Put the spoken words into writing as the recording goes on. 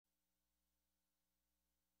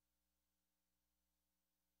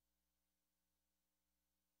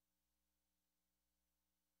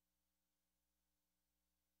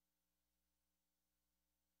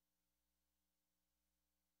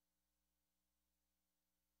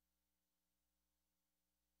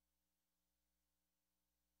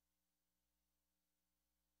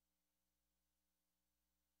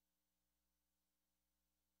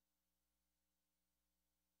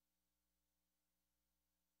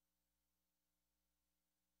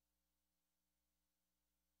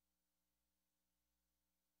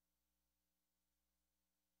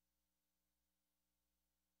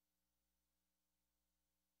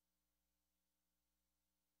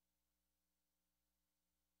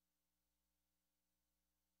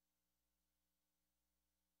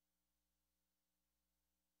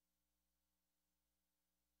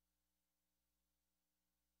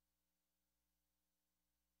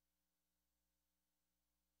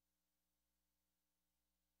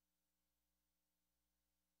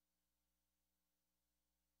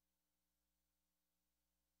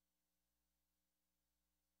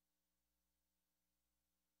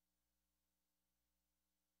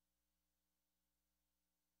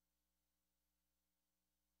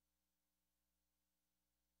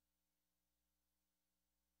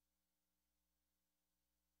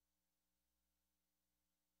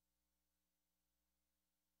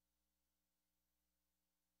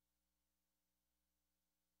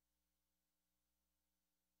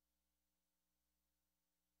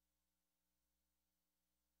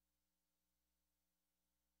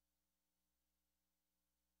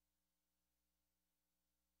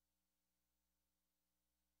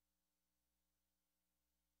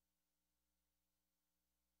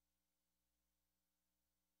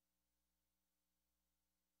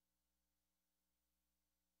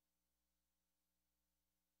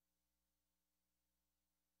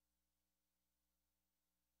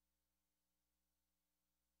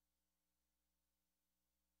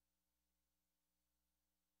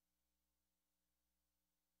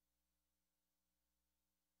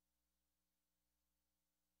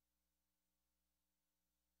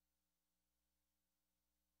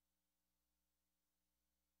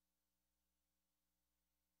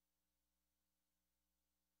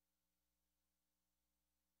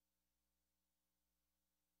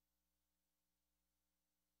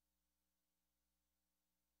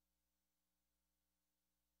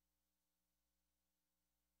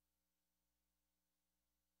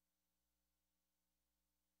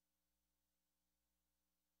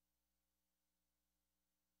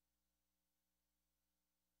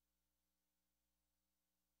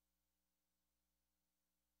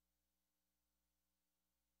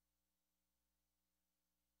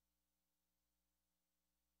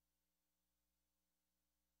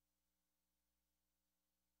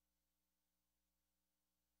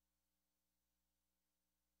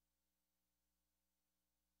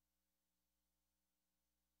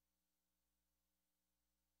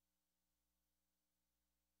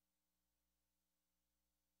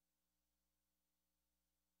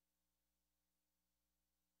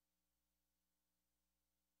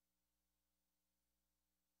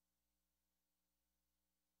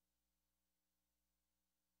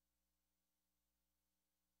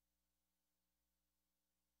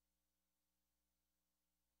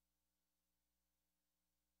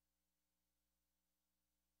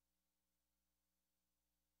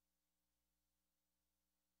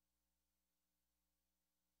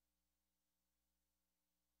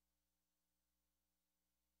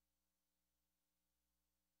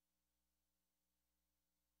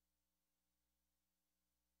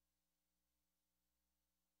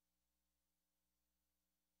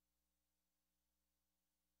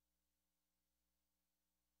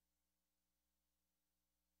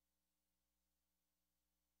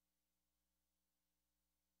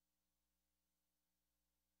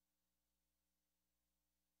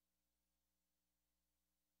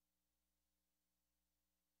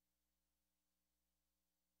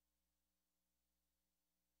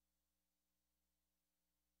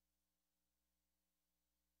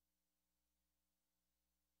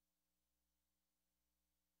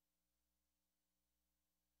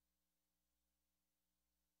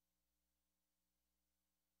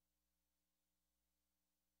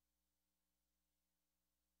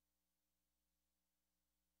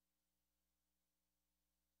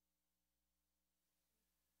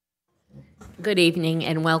Good evening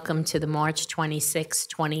and welcome to the March 26,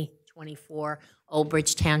 2024 Old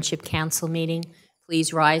Bridge Township Council meeting.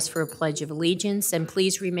 Please rise for a pledge of allegiance and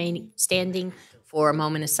please remain standing for a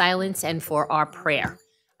moment of silence and for our prayer.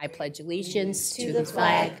 I pledge allegiance to the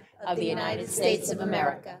flag of the United States of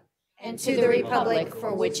America and to the republic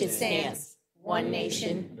for which it stands, one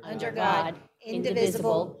nation, under God,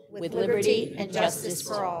 indivisible, with liberty and justice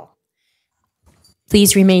for all.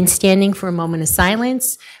 Please remain standing for a moment of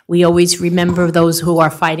silence. We always remember those who are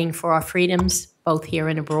fighting for our freedoms, both here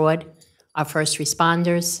and abroad, our first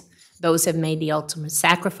responders, those who have made the ultimate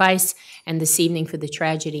sacrifice, and this evening for the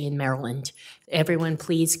tragedy in Maryland. Everyone,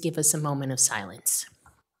 please give us a moment of silence.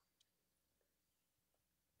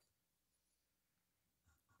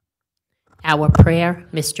 Our prayer,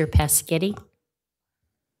 Mr. Paschetti.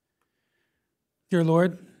 Dear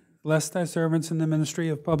Lord, bless thy servants in the ministry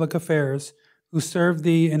of public affairs, who serve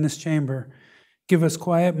thee in this chamber. Give us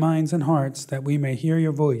quiet minds and hearts that we may hear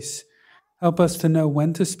your voice. Help us to know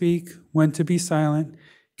when to speak, when to be silent.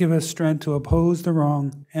 Give us strength to oppose the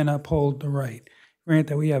wrong and uphold the right. Grant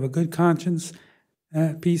that we have a good conscience and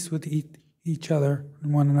at peace with each other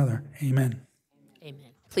and one another. Amen.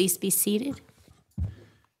 Amen. Please be seated.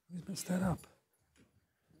 Please mess that up.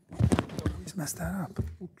 Please mess that up.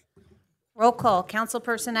 Roll call.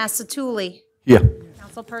 Councilperson Asatuli. Here.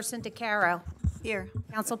 Councilperson DeCaro. Here.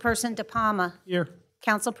 Councilperson DePalma. Here.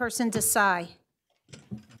 Councilperson Desai.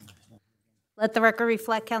 Let the record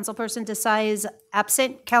reflect Councilperson Desai is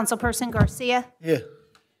absent. Councilperson Garcia. Here.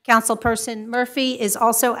 Councilperson Murphy is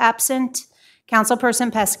also absent.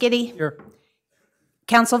 Councilperson Paschetti. Here.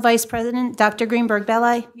 Council Vice President Dr.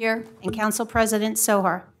 Greenberg-Belli. Here. And Council President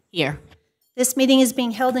Sohar. Here. This meeting is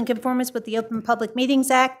being held in conformance with the Open Public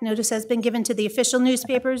Meetings Act. Notice has been given to the official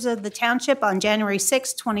newspapers of the Township on January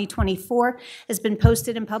 6, 2024, has been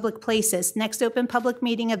posted in public places. Next open public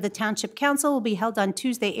meeting of the Township Council will be held on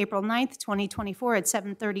Tuesday, April 9th, 2024 at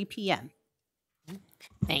 7:30 p.m.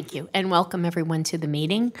 Thank you, and welcome everyone to the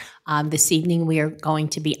meeting. This evening we are going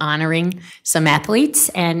to be honoring some athletes,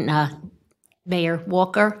 and Mayor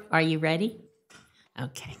Walker, are you ready?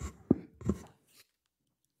 Okay.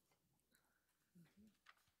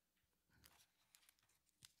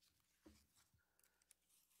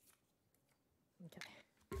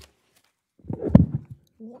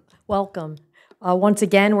 Welcome. Once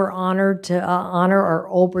again, we're honored to honor our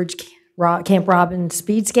Old Bridge Camp Robin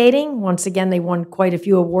speed skating. Once again, they won quite a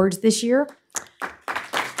few awards this year.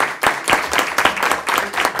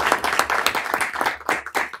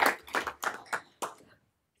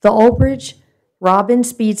 The Old Bridge Robin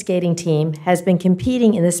speed skating team has been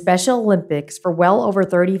competing in the Special Olympics for well over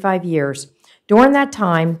 35 years. During that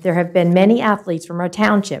time, there have been many athletes from our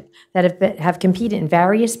township that have competed in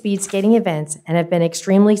various speed skating events and have been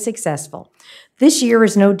extremely successful. This year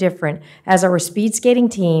is no different, as our speed skating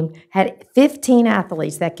team had 15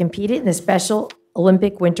 athletes that competed in the Special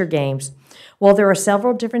Olympic Winter Games. While there are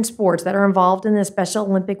several different sports that are involved in the Special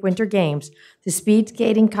Olympic Winter Games, the speed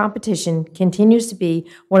skating competition continues to be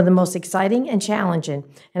one of the most exciting and challenging,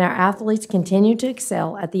 and our athletes continue to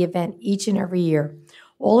excel at the event each and every year.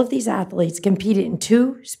 All of these athletes competed in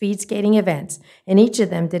 2 speed skating events, and each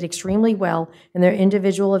of them did extremely well in their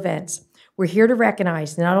individual events. We're here to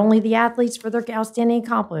recognize not only the athletes for their outstanding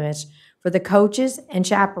accomplishments, for the coaches and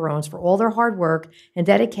chaperones for all their hard work and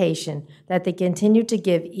dedication that they continue to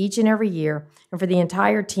give each and every year, and for the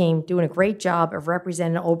entire team doing a great job of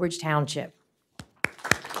representing Old Bridge Township.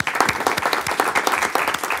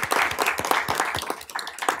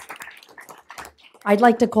 I'd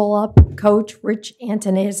like to call up Coach Rich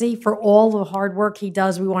Antonizzi for all the hard work he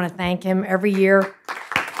does. We want to thank him every year.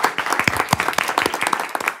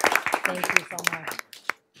 Thank you so much.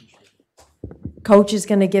 Coach is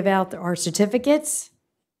going to give out our certificates.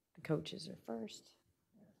 The coaches are first.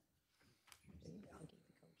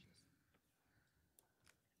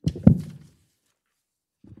 I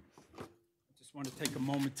just want to take a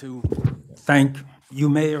moment to thank you,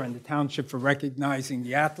 Mayor, and the Township for recognizing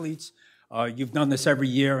the athletes. You've done this every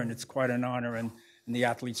year, and it's quite an honor, and the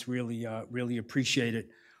athletes really appreciate it.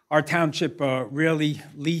 Our township really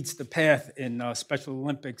leads the path in Special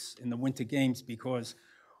Olympics in the Winter Games, because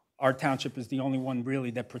our township is the only one really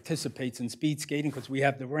that participates in speed skating, because we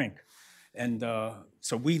have the rink. And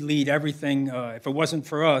so we lead everything. If it wasn't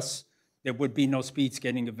for us, there would be no speed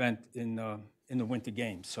skating event in the Winter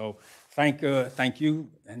Games. So thank you,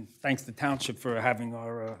 and thanks to Township for having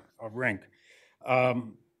our rink.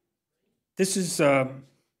 This is,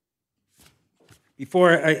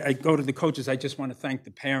 before I go to the coaches, I just want to thank the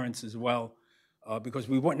parents as well, because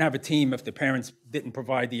we wouldn't have a team if the parents didn't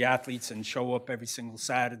provide the athletes and show up every single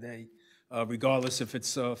Saturday regardless if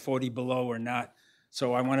it's 40 below or not.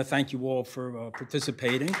 So I want to thank you all for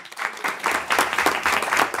participating.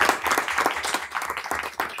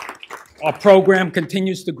 Our program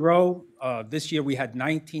continues to grow. This year we had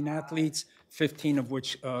 19 athletes, 15 of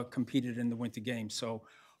which competed in the Winter Games. So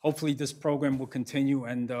hopefully this program will continue,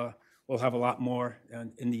 and we'll have a lot more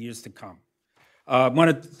in the years to come. I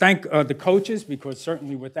want to thank the coaches, because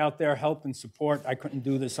certainly without their help and support, I couldn't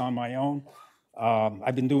do this on my own.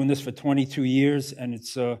 I've been doing this for 22 years, and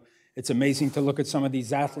it's amazing to look at some of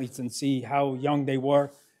these athletes and see how young they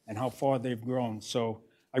were and how far they've grown. So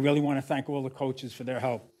I really want to thank all the coaches for their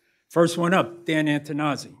help. First one up, Dan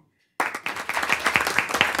Antonazzi.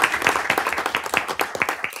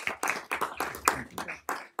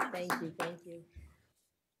 Thank you, thank you.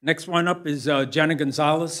 Next one up is Jenna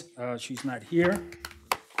Gonzalez. She's not here.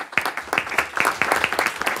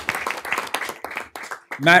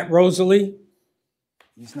 Matt Rosalie.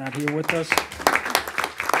 He's not here with us.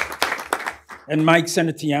 And Mike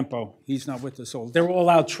Senatiempo. He's not with us all. They're all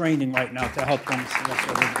out training right now to help them. So that's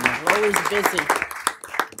what we're doing. We're always busy.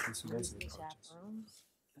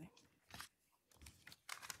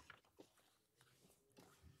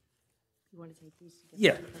 You want to take these together?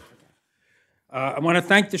 Yeah. I want to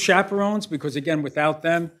thank the chaperones, because, again, without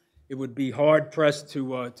them, it would be hard-pressed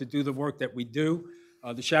to do the work that we do.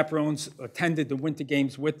 The chaperones attended the Winter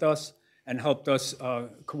Games with us and helped us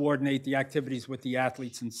coordinate the activities with the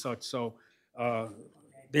athletes and such. So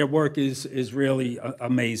their work is really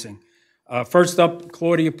amazing. First up,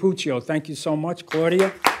 Claudia Puccio. Thank you so much,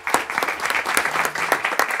 Claudia.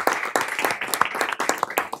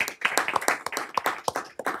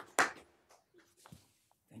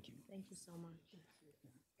 Thank you so much.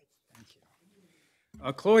 Thank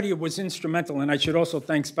you. Claudia was instrumental, and I should also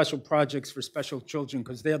thank Special Projects for Special Children,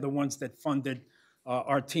 because they're the ones that funded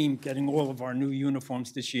our team getting all of our new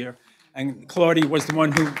uniforms this year. And Claudia was the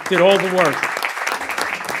one who did all the work.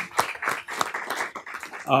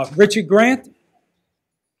 Richard Grant,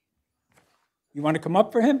 you want to come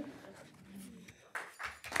up for him?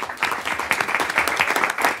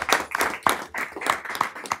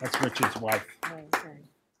 That's Richard's wife. It's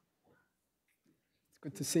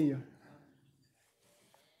good to see you.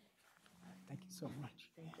 Thank you so much.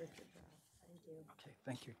 Thank Richard. Thank you. Okay,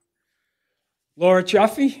 thank you. Laura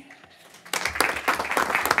Chaffee.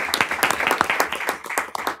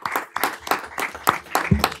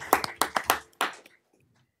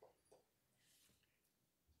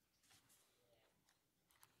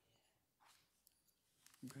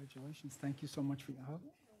 Congratulations. Thank you so much for your help.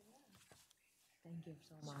 Thank you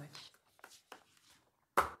so much.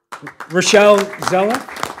 Rochelle Zella.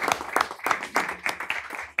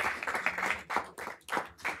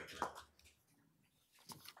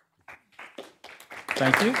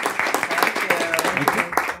 Thank you. Thank you.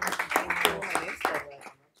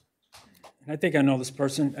 And I think I know this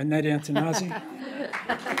person, Annette Antonazzi.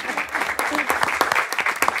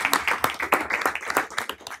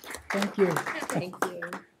 Thank you. Thank you.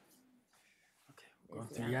 Okay, we'll go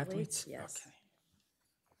to the athletes. Yes. Okay.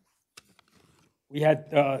 We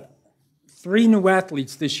had 3 new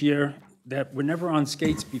athletes this year that were never on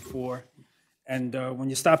skates before. And when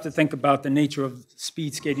you stop to think about the nature of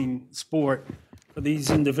speed skating sport, for these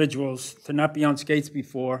individuals to not be on skates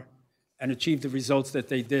before and achieve the results that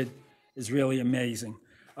they did is really amazing.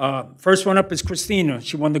 First one up is Christina.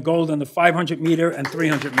 She won the gold in the 500 meter and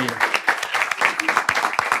 300 meter.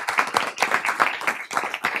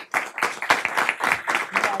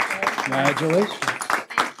 Congratulations.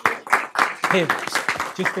 Here,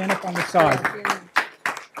 just stand up on the side.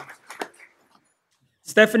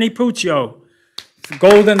 Stephanie Puccio,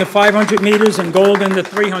 gold in the 500 meters and gold in the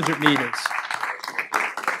 300 meters.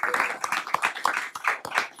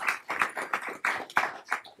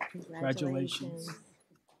 Congratulations.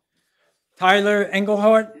 Tyler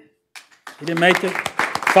Engelhardt, he didn't make it.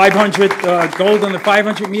 500, gold in the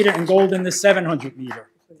 500 meter and gold in the 700 meter.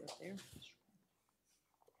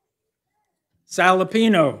 Sal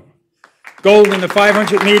Lapino, gold in the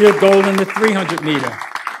 500 meter, gold in the 300 meter.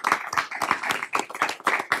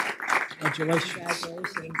 Congratulations.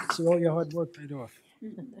 See all your hard work paid off.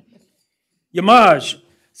 Yamaj,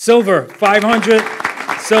 silver 500,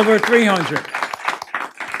 silver 300.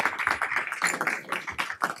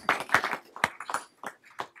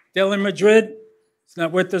 Dylan Madrid, he's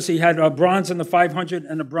not with us. He had a bronze in the 500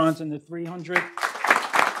 and a bronze in the 300.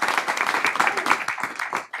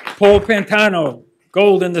 Paul Pantano,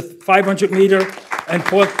 gold in the 500 meter and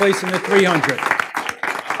 4th place in the 300.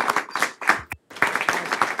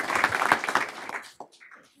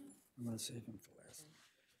 I'm going to save him for last.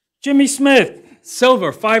 Jimmy Smith,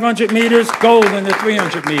 silver, 500 meters, gold in the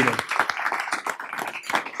 300 meter.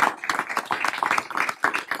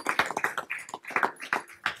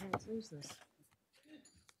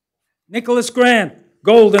 Nicholas Grant,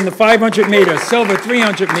 gold in the 500 meter, silver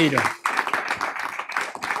 300 meter.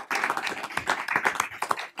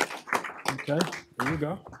 Okay, there you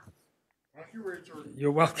go.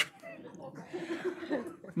 You're welcome.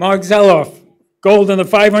 Mark Zeloff, gold in the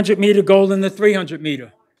 500 meter, gold in the 300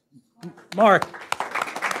 meter. Mark.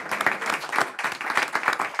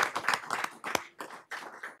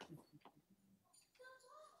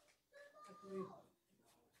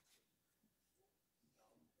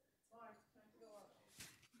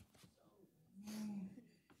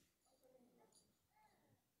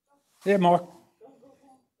 Here, Mark.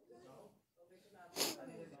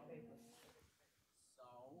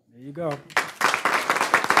 There you go.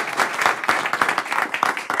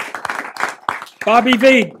 Bobby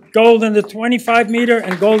V, gold in the 25 meter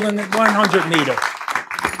and gold in the 100 meter.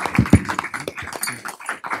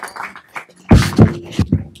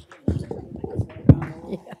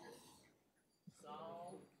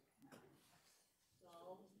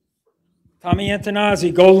 Tommy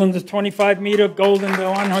Antonazzi, gold in the 25 meter, gold in the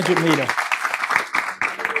 100 meter.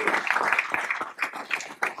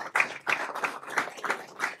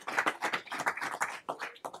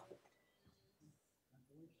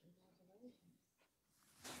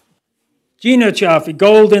 Gina Chaffee,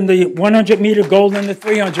 gold in the 100 meter, gold in the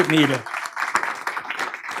 300 meter.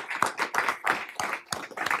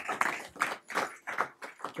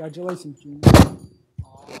 Congratulations, Gina.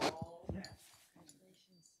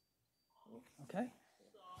 Okay.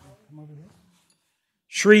 Come over here.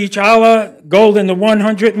 Shri Chala, gold in the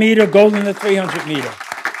 100 meter, gold in the 300 meter.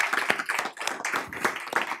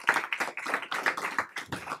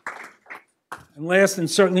 And last and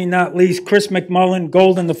certainly not least, Chris McMullen,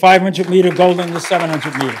 gold in the 500 meter, gold in the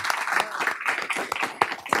 700 meter.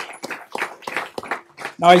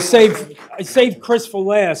 Now I saved Chris for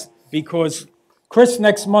last because Chris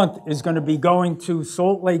next month is going to be going to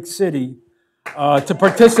Salt Lake City to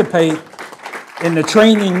participate in the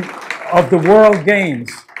training of the World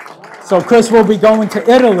Games. So Chris will be going to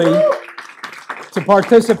Italy to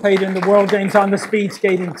participate in the World Games on the speed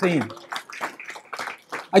skating team.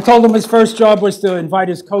 I told him his first job was to invite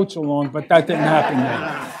his coach along, but that didn't happen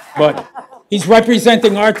yet. But he's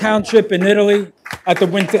representing our township in Italy at the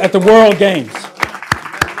World Games.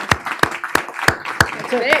 That's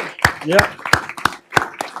big. Yeah.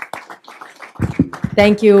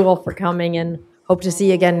 Thank you all for coming, and hope to see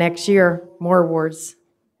you again next year. More awards.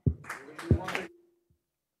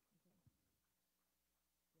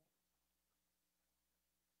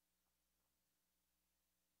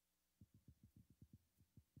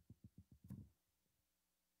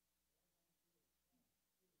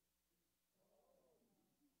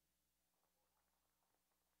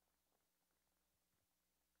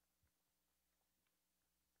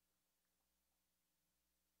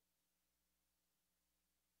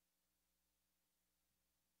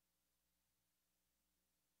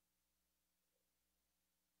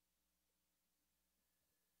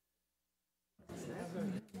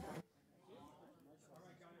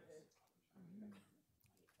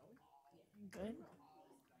 Good.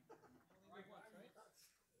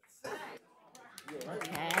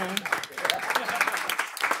 Okay.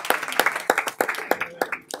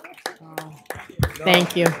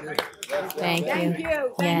 Thank you. Thank you. Thank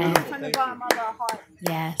you. Thank you from the bottom of our heart.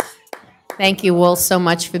 Yes. Thank you all so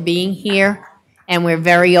much for being here, and we're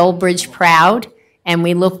very Old Bridge proud, and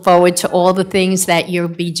we look forward to all the things that you'll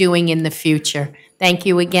be doing in the future. Thank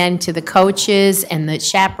you again to the coaches and the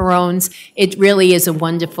chaperones. It really is a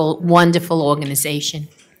wonderful, wonderful organization.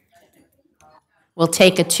 We'll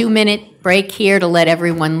take a 2-minute break here to let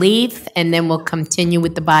everyone leave, and then we'll continue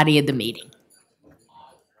with the body of the meeting.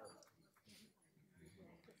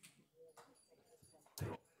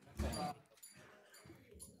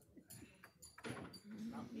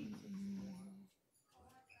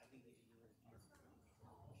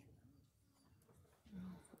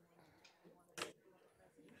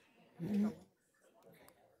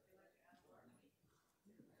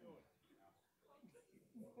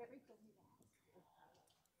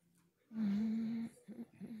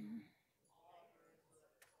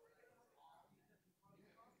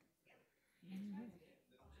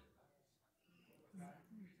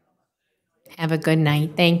 Have a good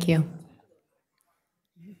night. Thank you.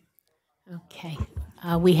 Okay.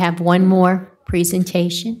 We have one more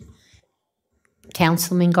presentation.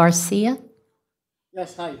 Councilman Garcia.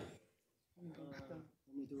 Yes, hi.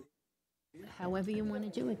 However you want to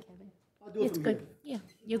do it, Kevin. It's good. Yeah,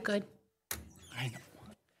 you're good.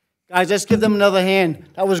 Guys, let's give them another hand.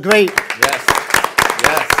 That was great. Yes.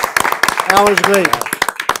 Yes. That was great.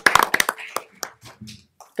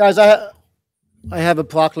 Guys, I have a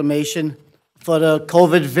proclamation for the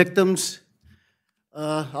COVID victims.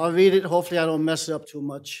 I'll read it. Hopefully I don't mess it up too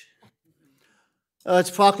much. It's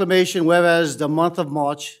a proclamation, whereas the month of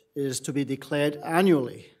March is to be declared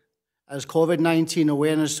annually as COVID-19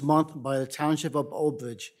 Awareness Month by the Township of Old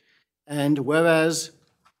Bridge. And whereas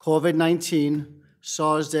COVID-19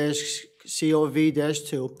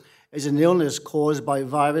 SARS-CoV-2 is an illness caused by a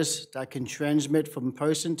virus that can transmit from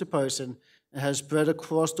person to person and has spread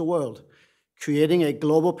across the world, creating a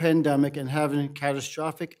global pandemic and having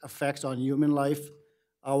catastrophic effects on human life,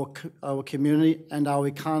 our community, and our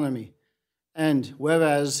economy. And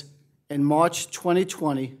whereas in March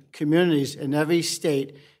 2020, communities in every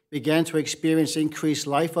state began to experience increased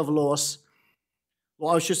loss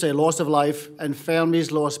of life, and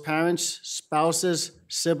families lost parents, spouses,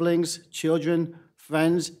 siblings, children,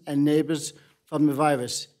 friends, and neighbors from the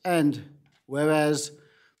virus. And whereas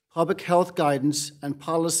public health guidance and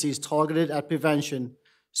policies targeted at prevention,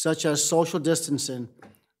 such as social distancing,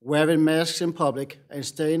 wearing masks in public, and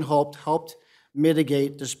staying home, helped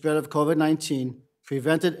mitigate the spread of COVID-19,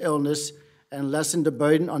 prevented illness, and lessened the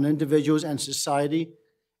burden on individuals and society.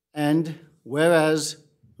 And whereas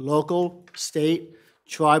local, state,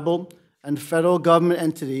 tribal, and federal government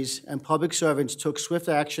entities and public servants took swift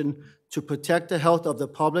action to protect the health of the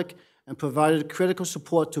public and provided critical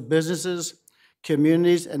support to businesses,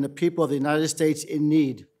 communities, and the people of the United States in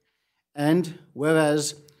need. And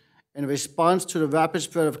whereas, in response to the rapid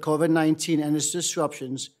spread of COVID-19 and its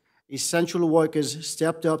disruptions, essential workers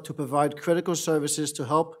stepped up to provide critical services to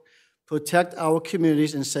help protect our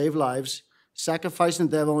communities and save lives, sacrificing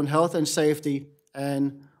their own health and safety.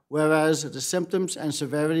 And whereas the symptoms and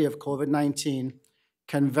severity of COVID-19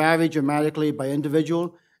 can vary dramatically by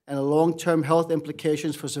individual and the long-term health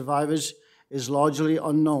implications for survivors is largely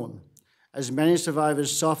unknown, as many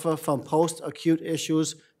survivors suffer from post-acute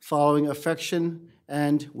issues following infection.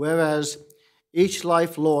 And whereas each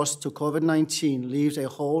life lost to COVID-19 leaves a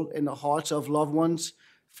hole in the hearts of loved ones,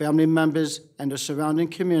 family members, and the surrounding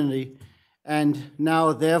community. And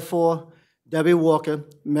now, therefore, Debbie Walker,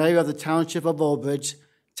 Mayor of the Township of Old Bridge,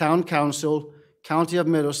 Town Council, County of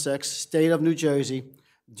Middlesex, State of New Jersey,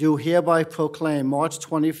 do hereby proclaim March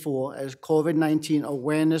 24 as COVID-19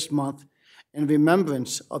 Awareness Month in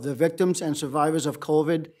remembrance of the victims and survivors of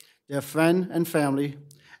COVID, their friends and family,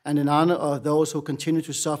 and in honor of those who continue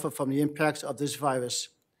to suffer from the impacts of this virus.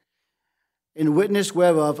 In witness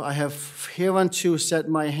whereof, I have hereunto set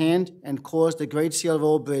my hand and caused the Great Seal of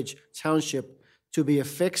Old Bridge Township to be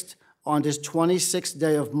affixed on this 26th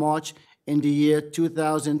day of March in the year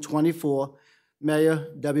 2024. Mayor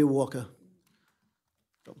Debbie Walker.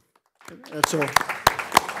 That's all.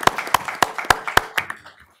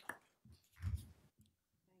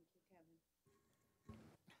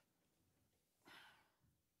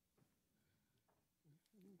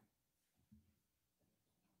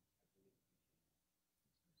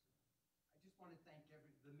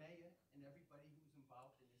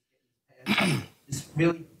 This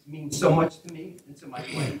really means so much to me and to my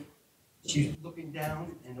wife. She's looking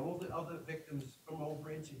down, and all the other victims from Old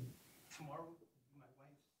Bridge, and tomorrow will be my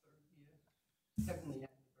wife's 3rd year, heavenly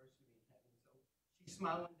anniversary in heaven. So she's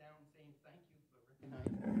smiling down, saying thank you for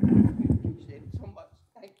recognizing her. We appreciate it so much.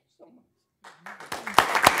 Thank you so much.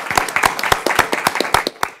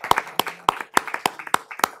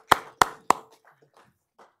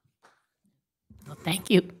 Well, thank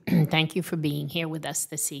you. Thank you for being here with us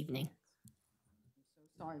this evening.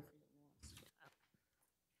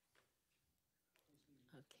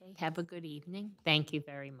 Okay, have a good evening. Thank you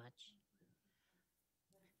very much.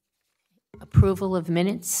 Approval of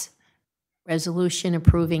minutes. Resolution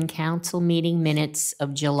approving council meeting minutes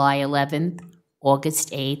of July 11th,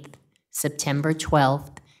 August 8th, September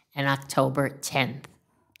 12th, and October 10th.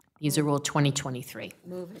 These are all 2023.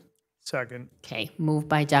 Move it. Second. Okay, moved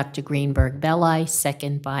by Dr. Greenberg-Belli,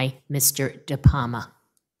 second by Mr. De Palma.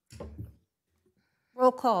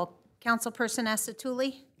 Roll call. Councilperson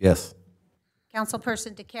Asatuli? Yes.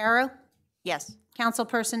 Councilperson DeCaro? Yes.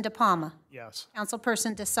 Councilperson De Palma? Yes.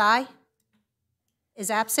 Councilperson Desai is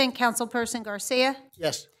absent. Councilperson Garcia?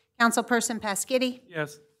 Yes. Councilperson Pasquitti?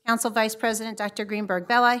 Yes. Council Vice President Dr.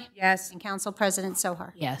 Greenberg-Belli? Yes. And Council President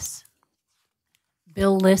Sohar. Yes.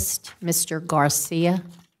 Bill list, Mr. Garcia.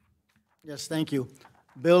 Yes, thank you.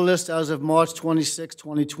 Bill list as of March 26,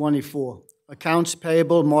 2024. Accounts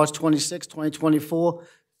payable, March 26, 2024,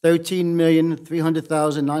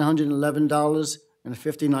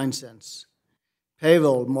 $13,300,911.59.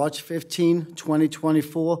 Payroll, March 15,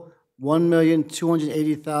 2024,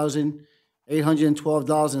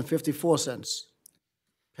 $1,280,812.54.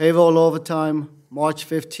 Payroll overtime, March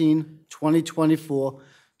 15, 2024,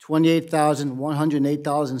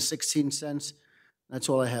 $28,108.16. That's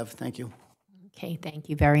all I have. Thank you. Okay, thank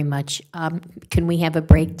you very much. Can we have a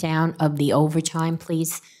breakdown of the overtime,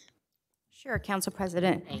 please? Sure, Council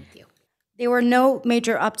President. Thank you. There were no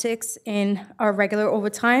major upticks in our regular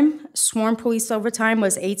overtime. Sworn police overtime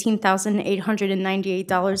was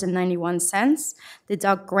 $18,898.91.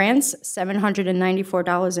 Deduct grants,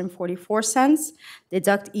 $794.44.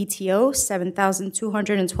 Deduct ETO,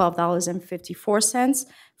 $7,212.54,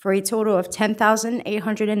 for a total of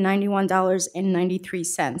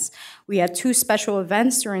 $10,891.93. We had 2 special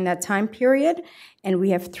events during that time period, and we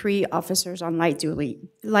have 3 officers on light duty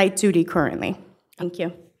currently. Thank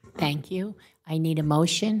you. Thank you. I need a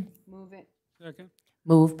motion. Move it. Second.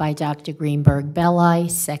 Moved by Dr. Greenberg Belli,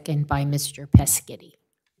 second by Mr. Peschitti.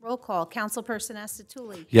 Roll call. Councilperson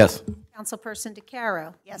Astatuli. Yes. Councilperson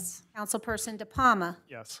DeCaro. Yes. Councilperson DePalma.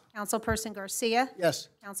 Yes. Councilperson Garcia. Yes.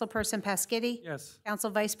 Councilperson Pasquitti. Yes. Council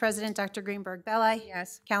Vice President Dr. Greenberg Belli.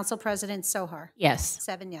 Yes. Council President Sohar. Yes.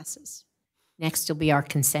 7 yeses. Next will be our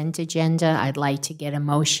consent agenda. I'd like to get a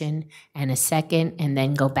motion and a second, and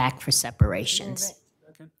then go back for separations.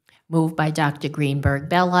 Moved by Dr. Greenberg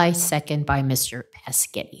Belli, second by Mr.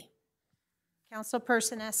 Peschitti.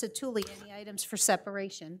 Councilperson Astatuli, any items for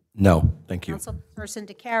separation? No, thank you. Councilperson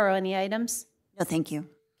DeCaro, any items? No, thank you.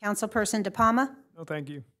 Councilperson DePalma. No, thank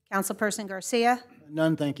you. Councilperson Garcia.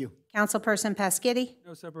 None, thank you. Councilperson Pasquitti.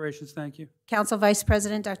 No separations, thank you. Council Vice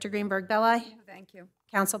President Dr. Greenberg Belli. Thank you.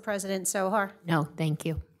 Council President Sohar. No, thank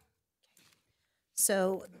you.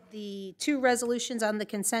 So the 2 resolutions on the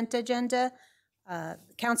consent agenda,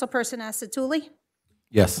 Councilperson Astatuli.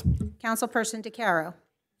 Yes. Councilperson DeCaro.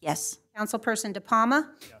 Yes. Councilperson DePalma.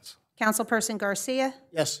 Yes. Councilperson Garcia.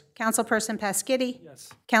 Yes. Councilperson Pasquitti. Yes.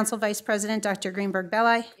 Council Vice President Dr. Greenberg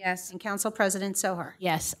Belli. Yes. And Council President Sohar.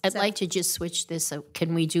 Yes, I'd like to just switch this.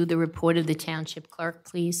 Can we do the report of the Township Clerk,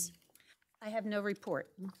 please? I have no report.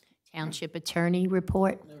 Township Attorney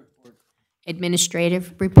report? No report.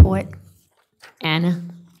 Administrative report? Anna?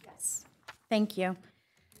 Thank you.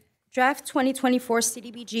 Draft 2024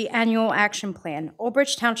 CDBG Annual Action Plan. Old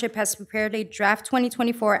Bridge Township has prepared a draft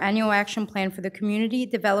 2024 Annual Action Plan for the Community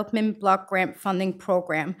Development Block Grant Funding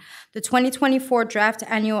Program. The 2024 Draft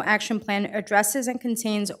Annual Action Plan addresses and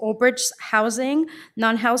contains Old Bridge's housing,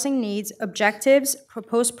 non-housing needs, objectives,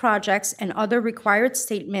 proposed projects, and other required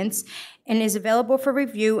statements, and is available for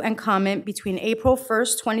review and comment between April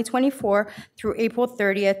 1st, 2024 through April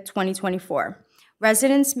 30th, 2024.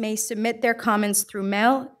 Residents may submit their comments through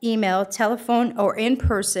mail, email, telephone, or in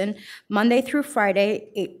person, Monday through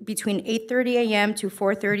Friday, between 8:30 a.m. to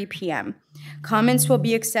 4:30 p.m. Comments will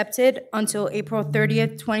be accepted until April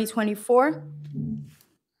 30th, 2024.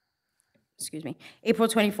 April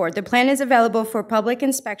 24th. The plan is available for public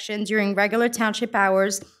inspection during regular township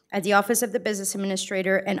hours at the Office of the Business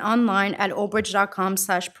Administrator and online at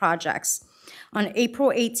oldbridge.com/projects. On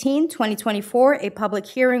April 18, 2024, a public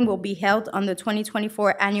hearing will be held on the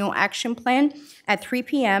 2024 Annual Action Plan at 3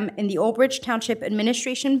 p.m. in the Old Bridge Township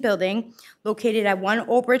Administration Building, located at 1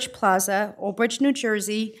 Old Bridge Plaza, Old Bridge, New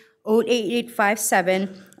Jersey,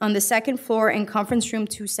 08857, on the second floor in Conference Room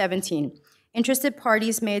 217. Interested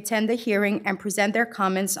parties may attend the hearing and present their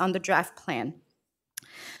comments on the draft plan.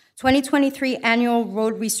 2023 Annual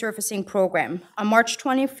Road Resurfacing Program. On March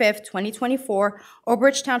 25th, 2024, Old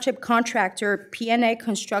Bridge Township contractor PNA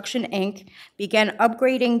Construction, Inc. began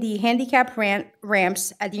upgrading the handicap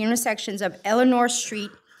ramps at the intersections of Eleanor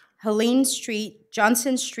Street, Helene Street,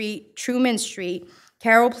 Johnson Street, Truman Street,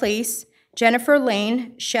 Carroll Place, Jennifer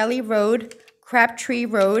Lane, Shelley Road, Crabtree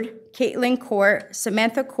Road, Caitlin Court,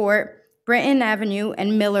 Samantha Court, Britton Avenue,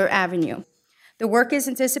 and Miller Avenue. The work is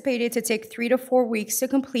anticipated to take 3 to 4 weeks to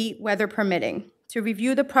complete, weather permitting. To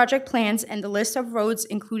review the project plans and the list of roads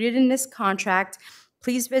included in this contract,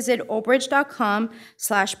 please visit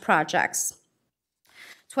oldbridge.com/projects.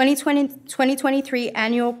 2023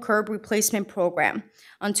 Annual Curb Replacement Program.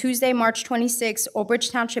 On Tuesday, March 26, Old Bridge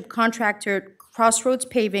Township contractor Crossroads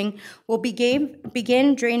Paving will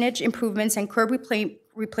begin drainage improvements and curb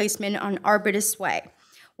replacement on Arbutus Way.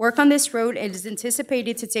 Work on this road is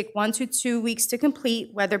anticipated to take 1 to 2 weeks to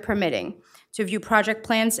complete, weather permitting. To view project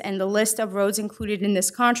plans and the list of roads included in this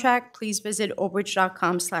contract, please visit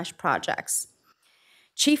oldbridge.com/projects.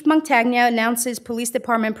 Chief Montagna announces Police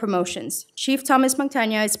Department promotions. Chief Thomas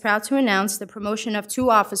Montagna is proud to announce the promotion of 2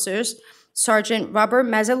 officers. Sergeant Robert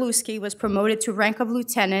Mazalewski was promoted to rank of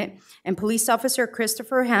lieutenant, and Police Officer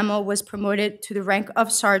Christopher Hamill was promoted to the rank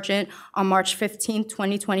of sergeant on March 15,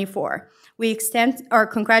 2024. We extend our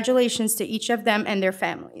congratulations to each of them and their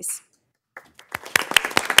families.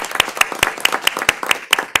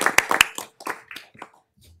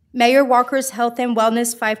 Mayor Walker's Health and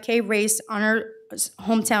Wellness 5K race honors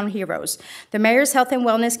hometown heroes. The Mayor's Health and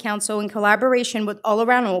Wellness Council, in collaboration with All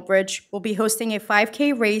Around Old Bridge, will be hosting a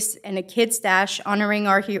 5K race and a kids dash honoring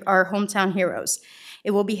our hometown heroes.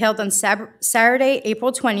 It will be held on Saturday,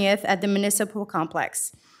 April 20th at the Municipal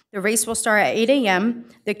Complex. The race will start at 8 a.m.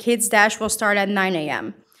 The kids dash will start at 9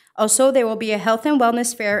 a.m. Also, there will be a health and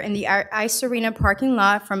wellness fair in the Ice Arena parking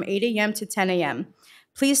lot from 8 a.m. to 10 a.m.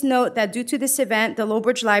 Please note that due to this event, the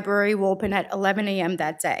Lowbridge Library will open at 11 a.m.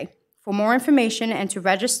 that day. For more information and to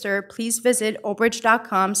register, please visit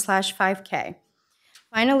oldbridge.com/5K.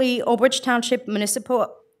 Finally, Old Bridge Township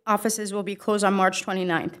municipal offices will be closed on March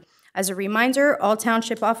 29th. As a reminder, all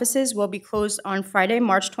township offices will be closed on Friday,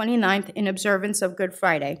 March 29th in observance of Good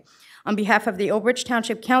Friday. On behalf of the Old Bridge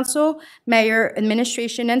Township Council, Mayor,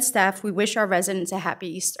 administration, and staff, we wish our residents a happy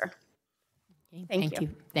Easter. Thank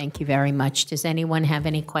you. Thank you very much. Does anyone have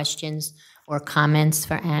any questions or comments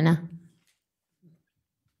for Anna?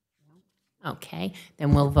 Okay,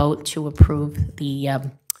 then we'll vote to approve the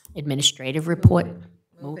administrative report.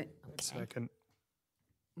 Move it. Okay. Second.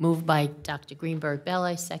 Moved by Dr. Greenberg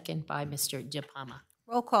Belli, second by Mr. DePalma.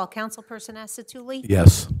 Roll call. Councilperson Asatuli?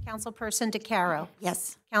 Yes. Councilperson DeCaro?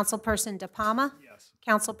 Yes. Councilperson DePalma? Yes.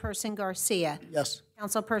 Councilperson Garcia? Yes.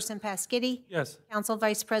 Councilperson Pasquitti? Yes. Council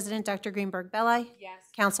Vice President Dr. Greenberg Belli? Yes.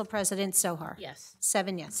 Council President Sohar? Yes.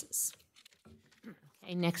 7 yeses.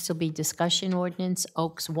 Okay, next will be discussion ordinance,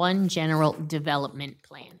 Oaks 1 General Development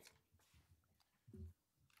Plan.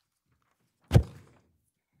 That's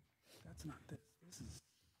not this. This is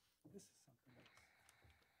something else. This is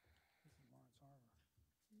Lawrence Harbor.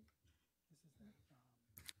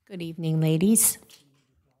 Good evening, ladies.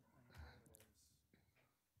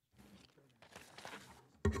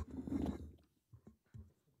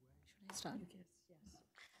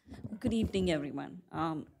 Good evening, everyone.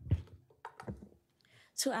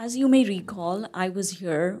 So as you may recall, I was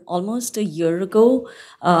here almost a year ago,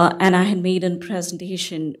 and I had made a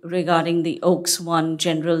presentation regarding the Oaks 1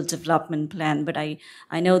 General Development Plan, but I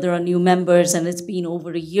know there are new members and it's been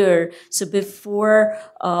over a year. So before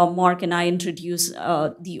Mark and I introduce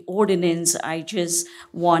the ordinance, I just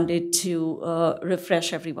wanted to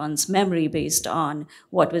refresh everyone's memory based on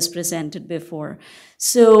what was presented before.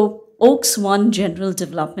 So Oaks 1 General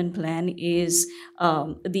Development Plan is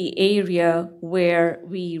the area where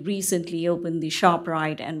we recently opened the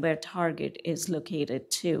ShopRite and where Target is located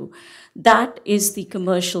too. That is the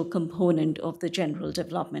commercial component of the General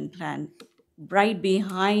Development Plan. Right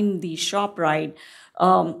behind the ShopRite,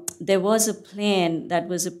 there was a plan that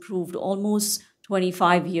was approved almost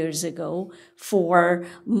 25 years ago for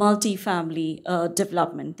multifamily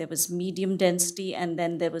development. There was medium density and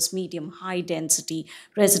then there was medium high density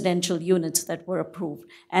residential units that were approved.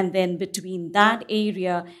 And then between that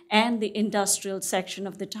area and the industrial section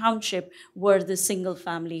of the township were the single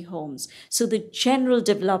family homes. So the general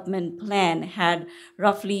development plan had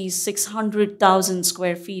roughly 600,000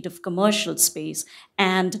 square feet of commercial space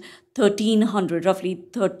and roughly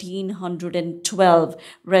 1,312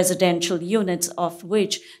 residential units, of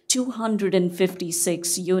which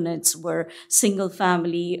 256 units were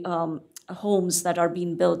single-family homes that are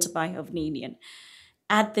being built by Hovnanian.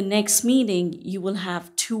 At the next meeting, you will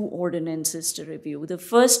have 2 ordinances to review. The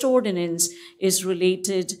first ordinance is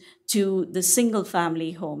related to the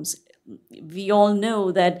single-family homes. We all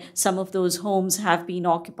know that some of those homes have been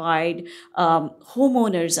occupied.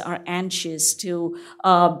 Homeowners are anxious to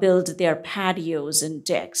build their patios and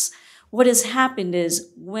decks. What has happened is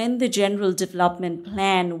when the general development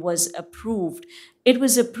plan was approved, it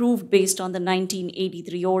was approved based on the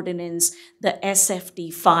 1983 ordinance, the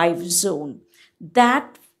SFD 5 zone.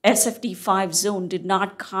 That SFD 5 zone did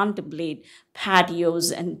not contemplate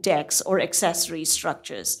patios and decks or accessory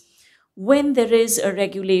structures. When there is a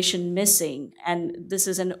regulation missing, and this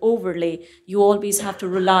is an overlay, you always have to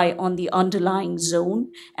rely on the underlying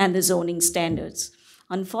zone and the zoning standards.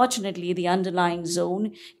 Unfortunately, the underlying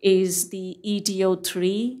zone is the ETO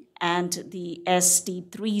 3 and the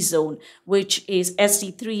SD3 zone, which is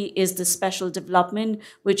SD3 is the special development,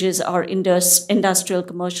 which is our industrial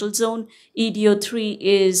commercial zone. EDO 3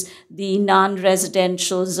 is the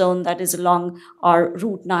non-residential zone that is along our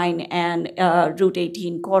Route 9 and Route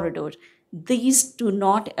 18 corridor. These do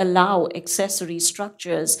not allow accessory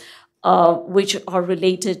structures which are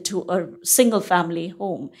related to a single family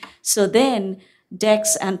home. So then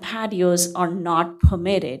decks and patios are not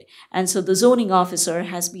permitted. And so the zoning officer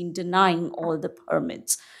has been denying all the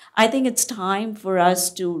permits. I think it's time for us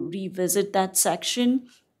to revisit that section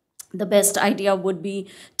the best idea would be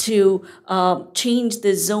to change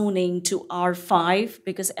the zoning to R5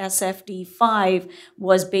 because SFD 5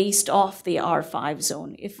 was based off the R5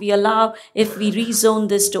 zone. If we rezone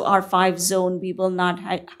this to R5 zone, we will not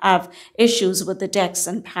have issues with the decks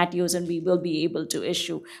and patios, and we will be able to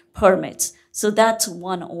issue permits. So that's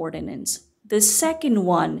one ordinance. The second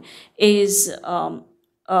one is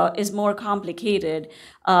more complicated.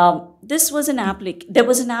 There was an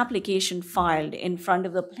application filed in front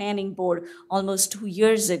of the planning board almost 2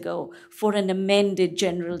 years ago for an amended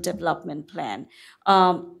general development plan.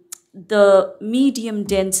 The medium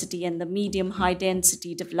density and the medium high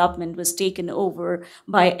density development was taken over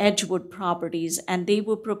by Edgewood Properties, and they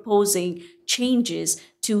were proposing changes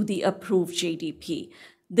to the approved JDP.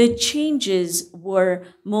 The changes were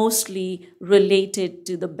mostly related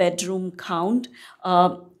to the bedroom count.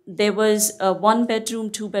 There was a 1 bedroom,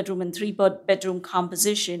 2 bedroom, and 3 bedroom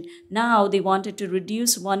composition. Now they wanted to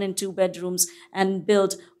reduce 1 and 2 bedrooms and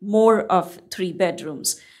build more of 3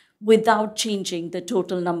 bedrooms without changing the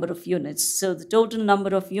total number of units. So the total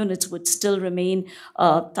number of units would still remain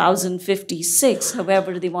 1,056.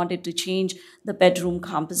 However, they wanted to change the bedroom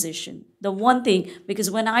composition. The one thing,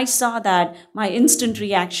 because when I saw that, my instant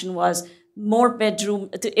reaction was more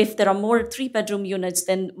bedroom, if there are more 3-bedroom units,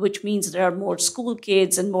 then which means there are more school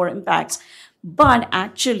kids and more impacts. But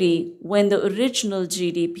actually, when the original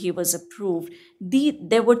GDP was approved,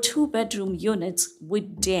 there were 2-bedroom units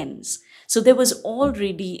with dens. So there was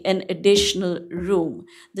already an additional room.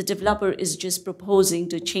 The developer is just proposing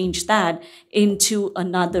to change that into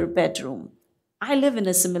another bedroom. I live in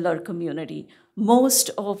a similar community.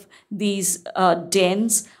 Most of these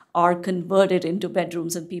dens are converted into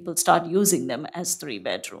bedrooms and people start using them as 3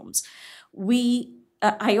 bedrooms.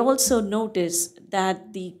 I also noticed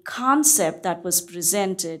that the concept that was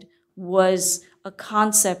presented was a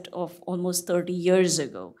concept of almost 30 years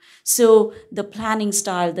ago. So the planning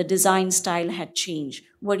style, the design style had changed.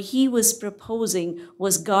 What he was proposing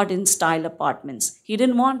was garden style apartments. He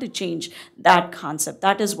didn't want to change that concept.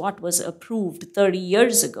 That is what was approved 30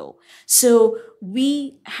 years ago. So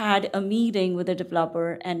we had a meeting with the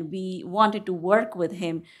developer and we wanted to work with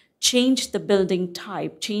him, change the building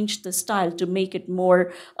type, change the style to make it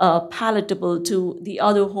more palatable to the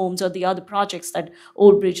other homes or the other projects that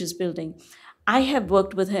Old Bridge is building. I have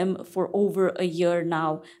worked with him for over a year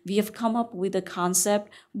now. We have come up with a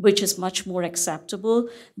concept which is much more acceptable.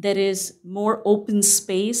 There is more open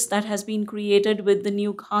space that has been created with the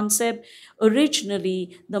new concept.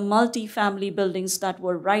 Originally, the multi-family buildings that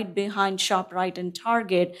were right behind ShopRite and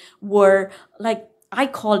Target were like, I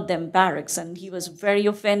called them barracks, and he was very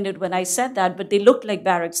offended when I said that, but they looked like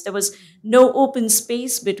barracks. There was no open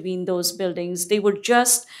space between those buildings. They were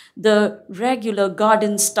just the regular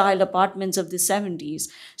garden-style apartments of the 70s.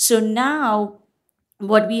 So now,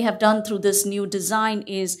 what we have done through this new design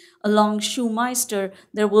is along Schumeister,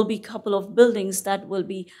 there will be a couple of buildings that will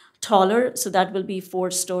be taller, so that will be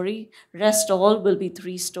 4-story. Rest all will be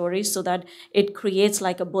 3 stories, so that it creates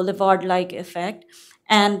like a boulevard-like effect.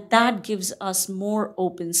 And that gives us more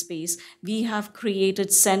open space. We have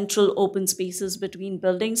created central open spaces between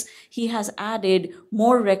buildings. He has added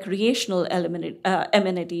more recreational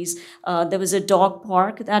amenities. There was a dog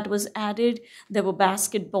park that was added. There were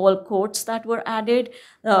basketball courts that were added.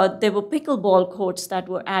 There were pickleball courts that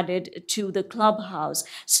were added to the clubhouse.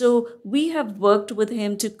 So we have worked with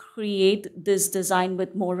him to create this design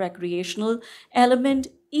with more recreational element.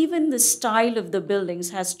 Even the style of the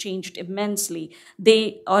buildings has changed immensely.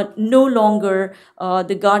 They are no longer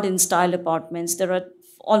the garden style apartments. There are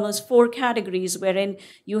almost 4 categories wherein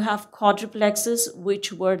you have quadruplexes,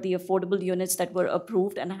 which were the affordable units that were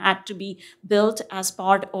approved and had to be built as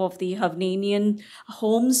part of the Hovnanian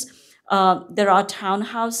homes. There are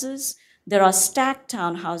townhouses. There are stacked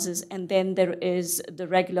townhouses, and then there is the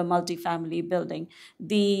regular multifamily building.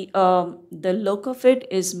 The look of it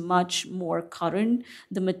is much more current.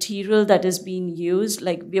 The material that is being used,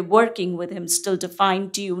 like we're working with him still to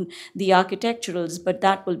fine-tune the architecturals, but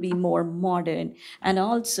that will be more modern. And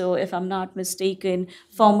also, if I'm not mistaken,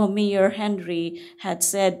 former Mayor Henry had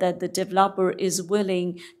said that the developer is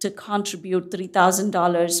willing to contribute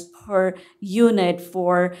 $3,000 per unit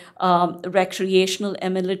for recreational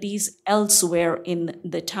amenities elsewhere in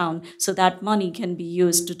the town. So that money can be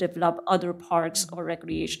used to develop other parks or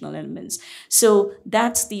recreational elements. So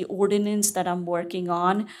that's the ordinance that I'm working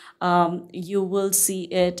on. You will see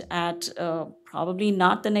it at probably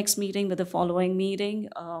not the next meeting, but the following meeting,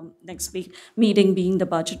 next week meeting being the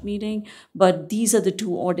budget meeting. But these are the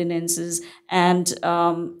 2 ordinances. And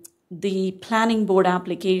the planning board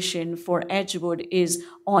application for Edgewood is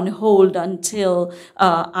on hold until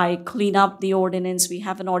I clean up the ordinance, we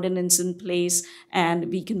have an ordinance in place, and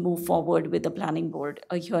we can move forward with the planning board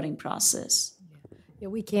hearing process. Yeah,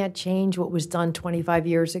 we can't change what was done 25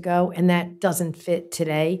 years ago, and that doesn't fit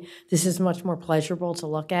today. This is much more pleasurable to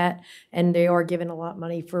look at, and they are giving a lot of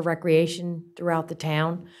money for recreation throughout the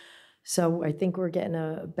town. So I think we're getting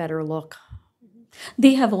a better look.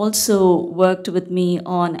 They have also worked with me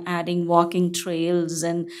on adding walking trails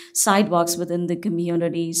and sidewalks within the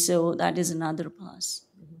community, so that is another plus.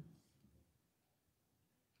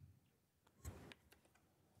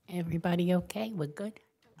 Everybody okay? We're good?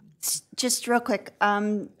 Just real quick,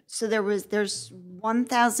 so there's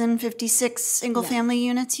 1,056 single-family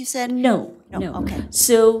units, you said? No. Okay.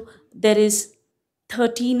 So there is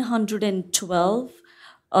 1,312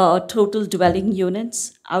 total dwelling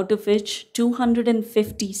units, out of which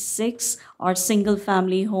 256 are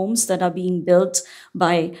single-family homes that are being built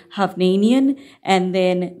by Hovnanian, and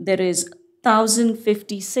then there is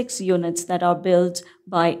 1,056 units that are built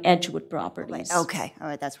by Edgewood Properties. Okay, all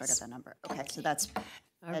right, that's where I got that number. Okay, so that's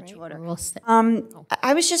Edgewater. We're all set.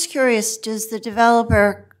 I was just curious, does the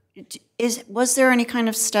developer, was there any kind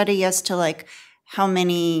of study as to like how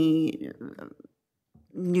many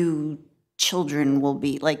new children will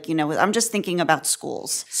be, like, you know, I'm just thinking about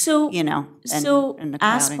schools, So, you know, and the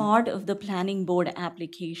as crowding. part of the planning board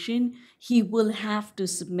application, he will have to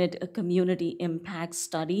submit a community impact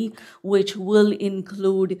study, which will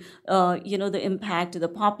include, the impact to the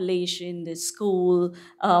population, the school.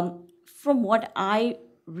 From what I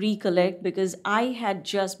recollect, because I had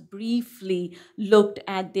just briefly looked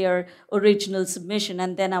at their original submission,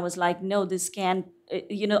 and then I was like, no, this can't,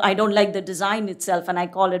 I don't like the design itself, and I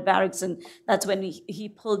call it barracks, and that's when he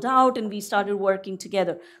pulled out and we started working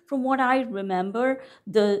together. From what I remember,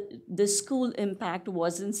 the school impact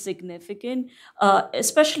wasn't significant,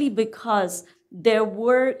 especially because there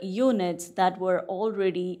were units that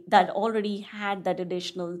already had that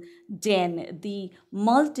additional den. The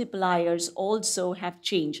multipliers also have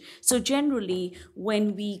changed. So generally,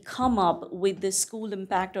 when we come up with the school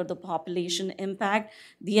impact or the population impact,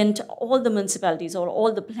 all the municipalities or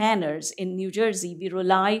all the planners in New Jersey, we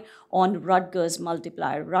rely on Rutgers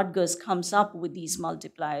multiplier. Rutgers comes up with these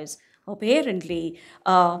multipliers. Apparently,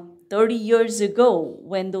 30 years ago,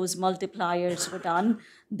 when those multipliers were done,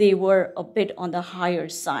 they were a bit on the higher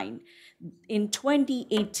side. In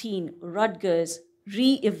 2018, Rutgers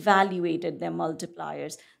re-evaluated their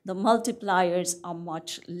multipliers. The multipliers are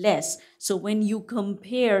much less. So when you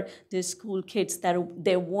compare the school kids,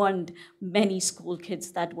 there weren't many school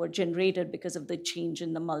kids that were generated because of the change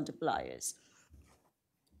in the multipliers.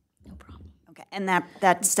 No problem. Okay, and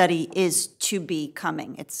that study is to be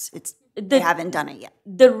coming. They haven't done it yet.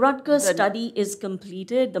 The Rutgers study is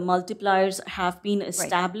completed. The multipliers have been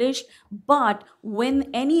established. Right. But when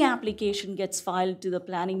any application gets filed to the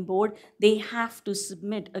planning board, they have to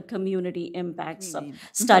submit a community impact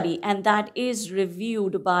study. And that is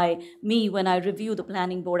reviewed by me when I review the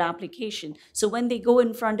planning board application. So when they go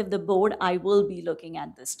in front of the board, I will be looking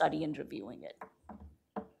at the study and reviewing it.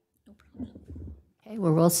 No problem. Okay,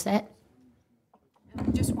 we're all set. I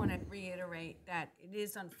just want to reiterate that it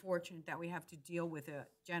is unfortunate that we have to deal with a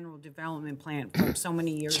general development plan from so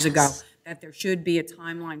many years ago, that there should be a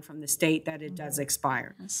timeline from the state that it does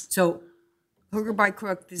expire. Yes. So, hook or by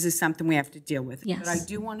crook, this is something we have to deal with. Yes. But I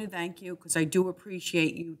do want to thank you, because I do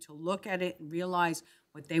appreciate you to look at it and realize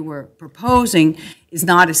what they were proposing is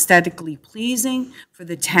not aesthetically pleasing for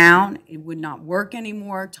the town. It would not work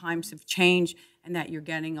anymore. Times have changed, and that you're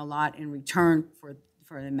getting a lot in return for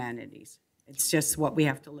the amenities. It's just what we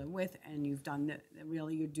have to live with, and you've done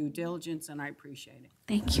really your due diligence, and I appreciate it.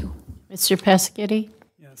 Thank you. Mr. Pescati?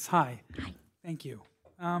 Yes, hi. Thank you.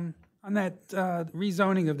 On that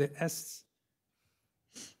rezoning of the to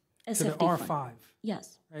the R5. Fund.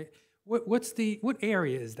 Yes. Right. What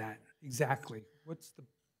area is that exactly? What's the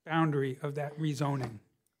boundary of that rezoning?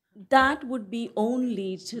 That would be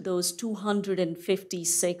only to those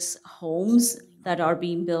 256 homes that are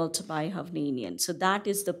being built by Hovnanian. So that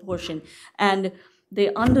is the portion. And the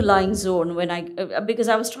underlying zone, because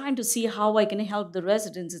I was trying to see how I can help the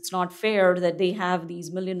residents. It's not fair that they have these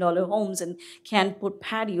 $1 million homes and can't put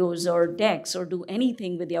patios or decks or do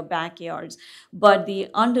anything with their backyards. But the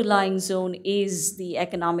underlying zone is the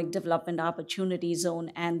Economic Development Opportunity Zone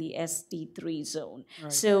and the SD3 zone.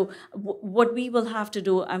 Right. So what we will have to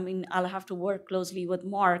do, I'll have to work closely with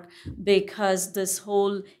Mark, because this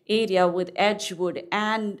whole area with Edgewood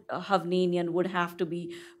and Hovnanian would have to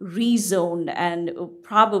be rezoned, and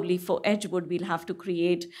probably for Edgewood, we'll have to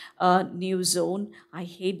create a new zone. I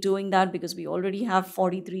hate doing that because we already have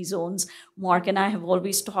 43 zones. Mark and I have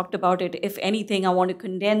always talked about it. If anything, I want to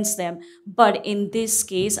condense them. But in this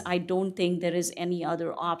case, I don't think there is any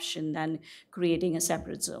other option than creating a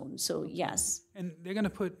separate zone. So yes. And they're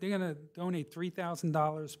gonna donate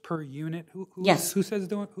 $3,000 per unit? Yes.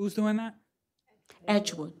 Who's doing that?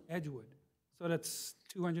 Edgewood. Edgewood. So that's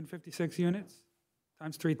 256 units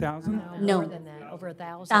times 3,000? No. More than that, over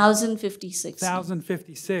 1,000. 1,056.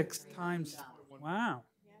 1,056 times, wow.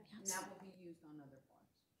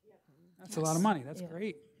 That's a lot of money. That's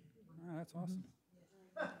great. Wow, that's awesome.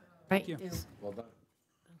 Right. you.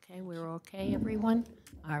 Okay, we're okay, everyone?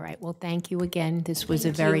 All right, well, thank you again. This was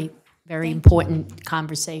a very, very important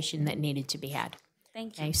conversation that needed to be had.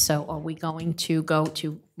 Thank you. Okay, so are we going to go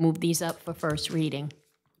to move these up for first reading?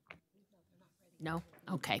 No?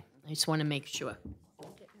 Okay, I just want to make sure.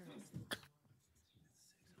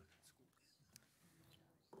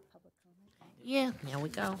 Yeah, there we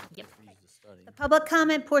go. Yep. The public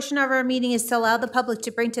comment portion of our meeting is to allow the public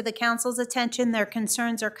to bring to the council's attention their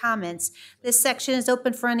concerns or comments. This section is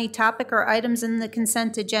open for any topic or items in the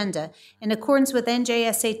consent agenda. In accordance with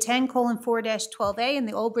NJSA 10:4-12A and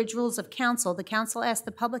the Old Bridge Rules of Council, the council asks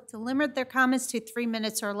the public to limit their comments to 3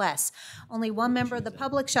 minutes or less. Only one member of the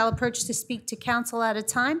public shall approach to speak to council at a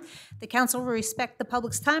time. The council will respect the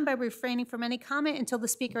public's time by refraining from any comment until the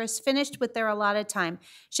speaker is finished with their allotted time.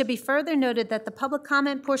 Should be further noted that the public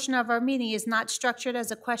comment portion of our meeting is not structured as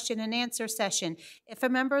a question and answer session. If a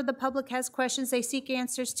member of the public has questions they seek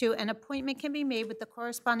answers to, an appointment can be made with the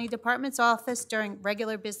corresponding department's office during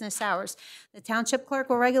regular business hours. The township clerk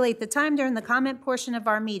will regulate the time during the comment portion of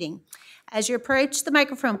our meeting. As you approach the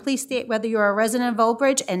microphone, please state whether you are a resident of Old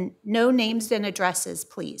Bridge and no names and addresses,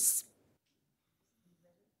 please.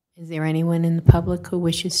 Is there anyone in the public who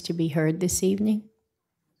wishes to be heard this evening?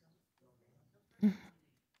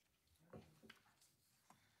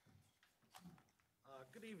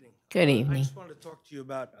 Good I evening. just wanted to talk to you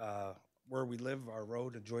about where we live, our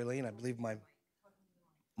road in Joy Lane. I believe my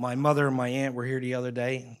mother and my aunt were here the other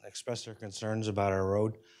day and expressed their concerns about our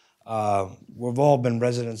road. We've all been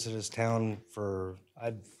residents of this town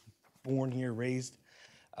I've born here, raised.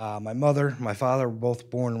 My mother, my father were both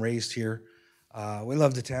born and raised here. We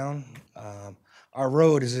love the town. Our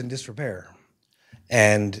road is in disrepair.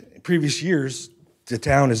 And in previous years, the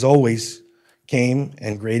town has always came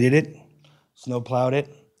and graded it, snow plowed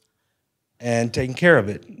it, and taking care of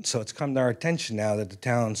it. So it's come to our attention now that the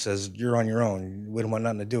town says, you're on your own, we don't want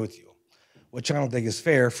nothing to do with you, which I don't think is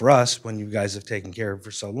fair for us when you guys have taken care of it for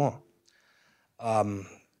so long.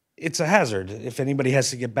 It's a hazard. If anybody has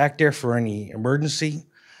to get back there for any emergency,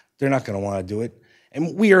 they're not gonna wanna do it.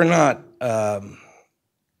 And we are not,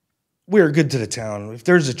 we are good to the town. If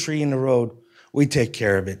there's a tree in the road, we take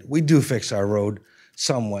care of it. We do fix our road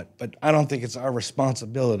somewhat, but I don't think it's our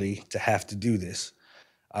responsibility to have to do this.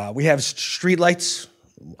 We have streetlights.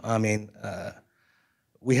 I mean,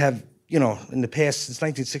 we have, in the past, since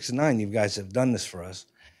 1969, you guys have done this for us,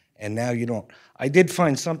 and now you don't. I did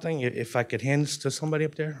find something, if I could hand this to somebody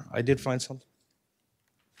up there. I did find something.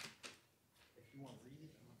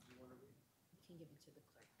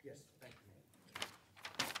 Yes, thank you.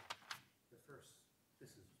 The first,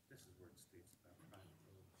 this is where it states about private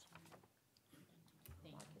roads.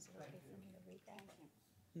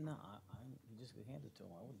 No, you just could hand it to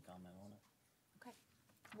him. I wouldn't comment on it.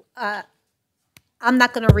 I'm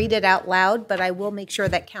not going to read it out loud, but I will make sure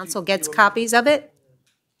that council gets copies of it.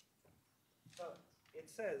 It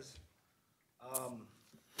says,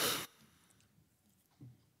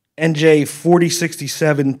 NJ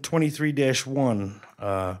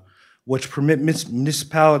 4067-23-1, which permit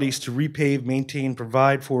municipalities to repave, maintain,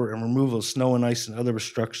 provide for, and remove of snow and ice and other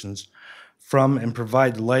obstructions from and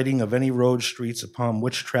provide the lighting of any road, streets upon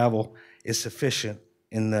which travel is sufficient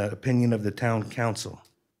in the opinion of the town council.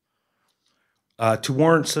 To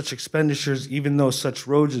warrant such expenditures, even though such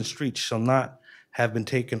roads and streets shall not have been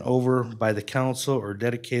taken over by the council or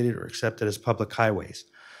dedicated or accepted as public highways.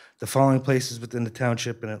 The following places within the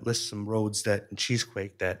township, and it lists some roads that in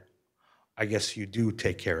Cheesequake that I guess you do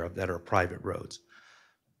take care of that are private roads.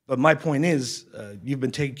 But my point is, you've been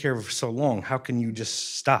taking care of it for so long, how can you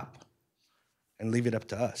just stop and leave it up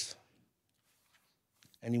to us?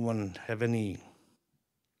 Anyone have any?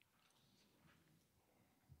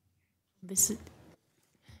 This is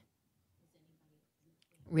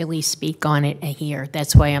really speak on it here.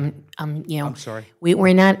 That's why I'm I'm sorry.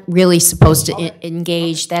 we're not really supposed to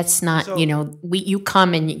engage. That's not, you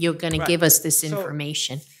come and you're going to give us this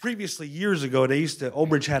information. Previously, years ago, Old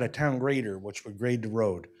Bridge had a town grader which would grade the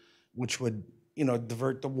road, which would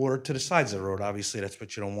divert the water to the sides of the road. Obviously, that's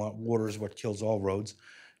what you don't want. Water is what kills all roads.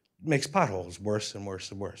 Makes potholes worse and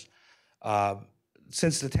worse and worse.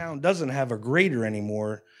 Since the town doesn't have a grader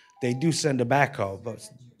anymore, they do send a backhoe. But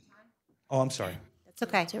I'm sorry. It's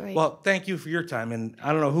okay. Well, thank you for your time, and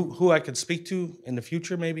I don't know who I could speak to in the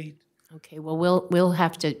future, maybe. Okay, well, we'll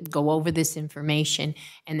have to go over this information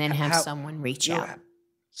and then have someone reach out.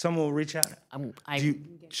 Someone will reach out.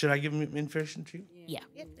 Should I give them information to you?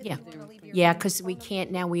 Yeah, because we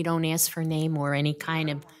can't now. We don't ask for name or any kind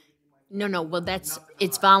of. No. Well,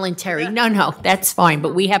 it's voluntary. No, that's fine.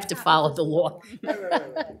 But we have to follow the law.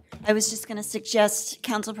 I was just going to suggest,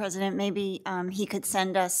 Council President, maybe he could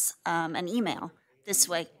send us an email this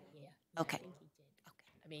way. Okay.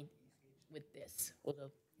 I mean, with this,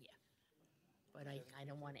 but I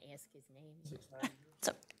don't want to ask his name.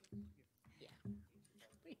 So,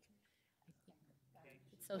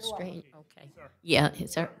 it's so strange. Okay. Yeah,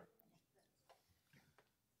 is there?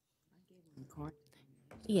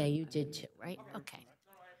 Yeah, you did too, right? Okay.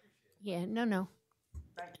 Yeah, no.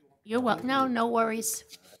 You're welcome. No worries.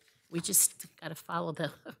 We just got to follow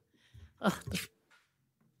the.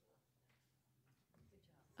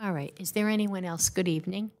 All right. Is there anyone else? Good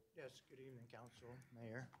evening. Yes, good evening, Council,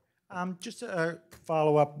 Mayor. Just a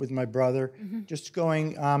follow up with my brother. Just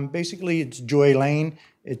going, basically, it's Joy Lane.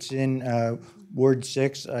 It's in Ward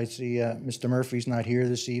 6. I see Mr. Murphy's not here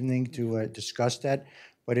this evening to discuss that,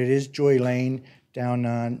 but it is Joy Lane down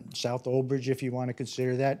on South Old Bridge, if you want to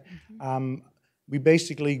consider that. We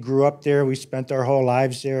basically grew up there. We spent our whole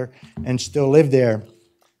lives there and still live there.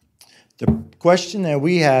 The question that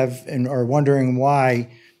we have and are wondering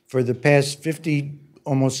why, for the past 50,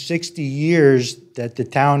 almost 60 years that the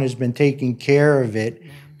town has been taking care of it,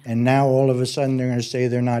 and now all of a sudden they're going to say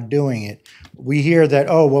they're not doing it. We hear that,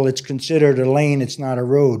 oh, well, it's considered a lane, it's not a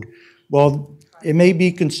road. Well, it may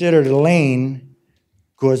be considered a lane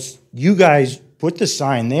because you guys put the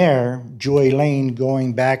sign there, Joy Lane,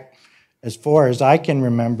 going back as far as I can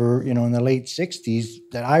remember, in the late 60s,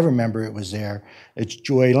 that I remember it was there. It's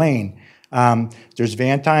Joy Lane. There's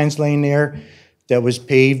Vantine's Lane there that was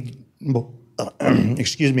paved,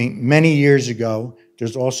 many years ago.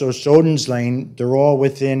 There's also Soden's Lane. They're all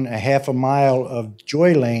within a half a mile of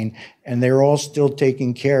Joy Lane, and they're all still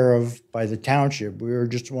taken care of by the township. We were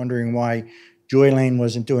just wondering why Joy Lane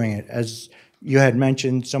wasn't doing it. As you had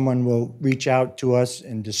mentioned, someone will reach out to us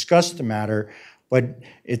and discuss the matter, but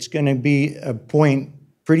it's going to be a point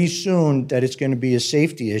pretty soon that it's going to be a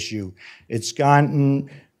safety issue. It's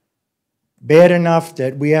gotten bad enough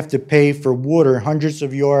that we have to pay for water hundreds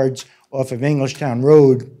of yards off of Englishtown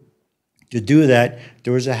Road to do that.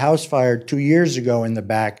 There was a house fire 2 years ago in the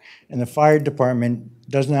back, and the fire department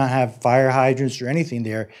does not have fire hydrants or anything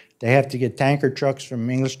there. They have to get tanker trucks from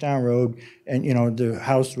Englishtown Road, and the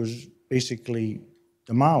house was basically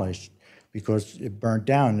demolished because it burnt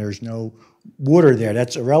down. There's no water there.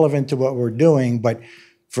 That's irrelevant to what we're doing, but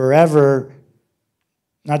forever,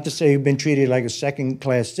 not to say you've been treated like a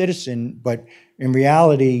second-class citizen, but in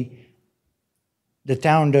reality, the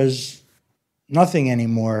town does nothing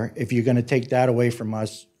anymore if you're going to take that away from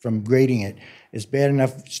us, from grading it. It's bad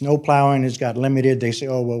enough. Snow plowing has got limited. They say,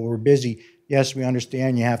 oh, well, we're busy. Yes, we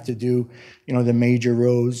understand you have to do, the major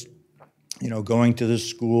roads, going to the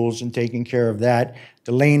schools and taking care of that.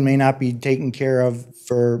 The lane may not be taken care of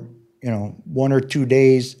for 1 or 2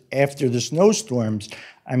 days after the snowstorms.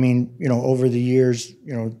 I mean, over the years,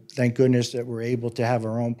 thank goodness that we're able to have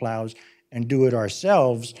our own plows and do it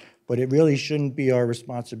ourselves, but it really shouldn't be our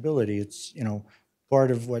responsibility. It's, part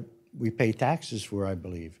of what we pay taxes for, I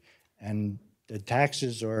believe. And the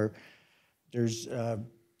taxes are, there's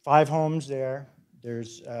 5 homes there.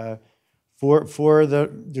 There's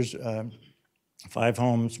there's 5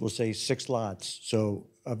 homes, we'll say 6 lots. So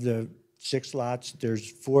of the 6 lots, there's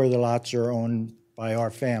 4 of the lots are owned by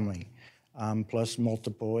our family, plus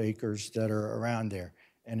multiple acres that are around there.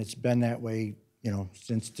 And it's been that way,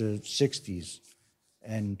 since the 60s.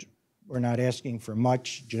 And we're not asking for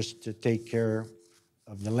much, just to take care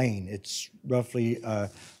of the lane. It's roughly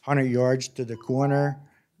 100 yards to the corner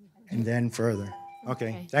and then further.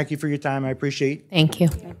 Okay. Thank you for your time. I appreciate it. Thank you.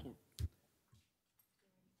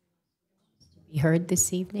 Be heard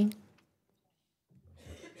this evening?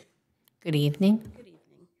 Good evening. Good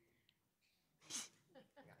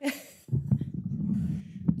evening.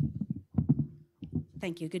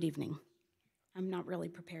 Thank you. Good evening. I'm not really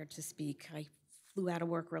prepared to speak. I flew out of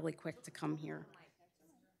work really quick to come here.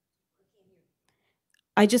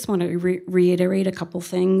 I just want to reiterate a couple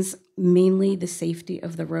things. Mainly the safety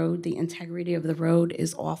of the road, the integrity of the road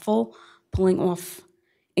is awful. Pulling off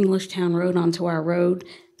Englishtown Road onto our road,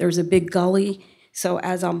 there's a big gully So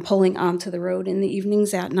as I'm pulling onto the road in the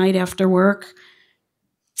evenings at night after work,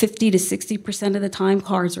 50 to 60% of the time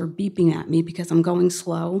cars are beeping at me because I'm going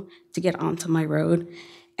slow to get onto my road.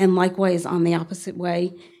 And likewise, on the opposite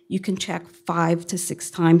way, you can check 5 to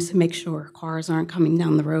 6 times to make sure cars aren't coming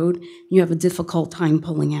down the road. You have a difficult time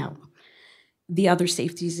pulling out. The other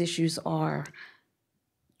safety issues are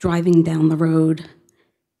driving down the road,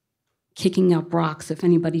 kicking up rocks if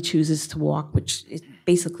anybody chooses to walk, which is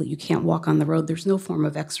basically you can't walk on the road. There's no form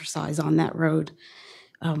of exercise on that road.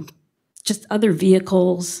 Just other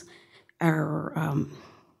vehicles, our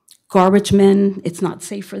garbage men, it's not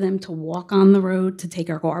safe for them to walk on the road to take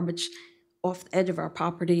our garbage off the edge of our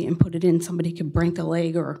property and put it in. Somebody could break a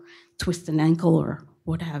leg or twist an ankle or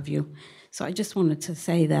what have you. So I just wanted to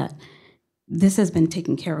say that this has been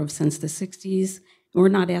taken care of since the 60s. We're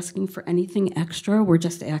not asking for anything extra. We're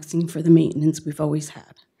just asking for the maintenance we've always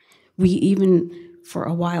had. We even, for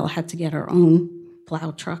a while, had to get our own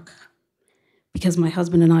plow truck because my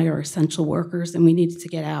husband and I are essential workers and we needed to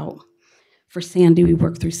get out. For Sandy, we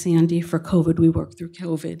worked through Sandy. For COVID, we worked through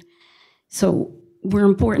COVID. So we're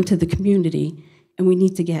important to the community and we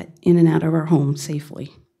need to get in and out of our home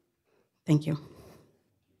safely. Thank you.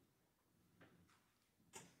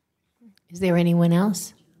 Is there anyone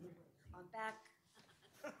else?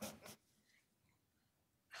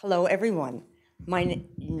 Hello, everyone. My name,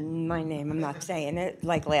 I'm not saying it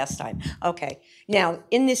like last time. Okay. Now,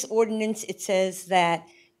 in this ordinance, it says that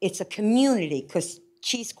it's a community, because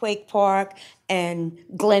Cheesequake Park and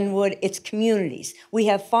Glenwood, it's communities. We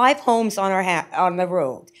have 5 homes on on the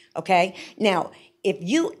road, okay? Now,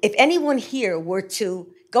 if anyone here were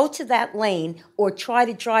to go to that lane or try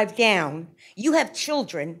to drive down, you have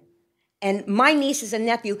children, and my nieces and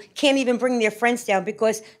nephew can't even bring their friends down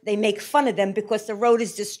because they make fun of them because the road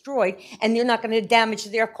is destroyed and they're not going to damage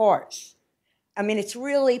their cars. I mean, it's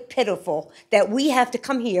really pitiful that we have to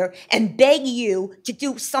come here and beg you to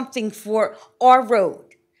do something for our road.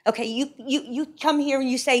 Okay, you come here and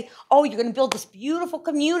you say, oh, you're going to build this beautiful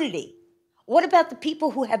community. What about the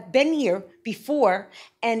people who have been here before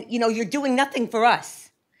and, you're doing nothing for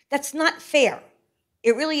us? That's not fair.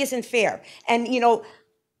 It really isn't fair. And,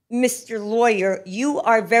 Mr. Lawyer, you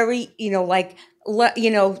are very,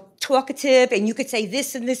 talkative, and you could say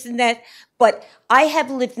this and this and that, but I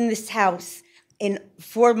have lived in this house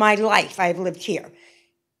for my life. I've lived here.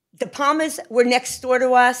 The Palmers were next door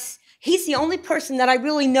to us. He's the only person that I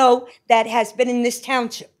really know that has been in this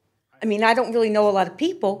township. I mean, I don't really know a lot of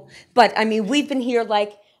people, but I mean, we've been here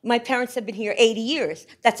my parents have been here 80 years.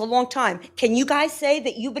 That's a long time. Can you guys say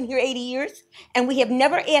that you've been here 80 years? And we have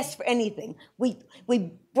never asked for anything. We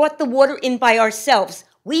brought the water in by ourselves.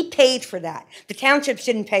 We paid for that. The township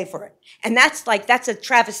didn't pay for it. And that's a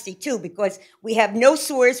travesty too, because we have no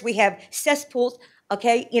sewers, we have cesspools,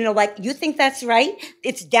 okay? You think that's right?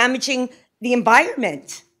 It's damaging the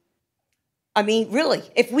environment. I mean, really,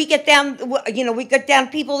 if we get down, we get down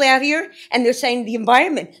people out here and they're saying the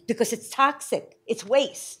environment because it's toxic, it's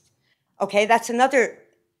waste. Okay, that's another,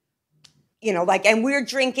 and we're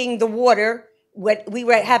drinking the water, we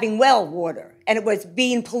were having well water and it was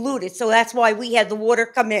being polluted. So that's why we had the water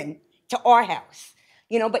come in to our house,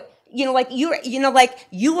 but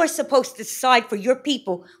you are supposed to decide for your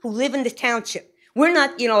people who live in the township. We're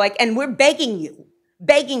not, and we're begging you.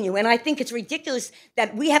 And I think it's ridiculous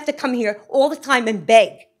that we have to come here all the time and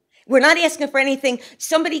beg. We're not asking for anything.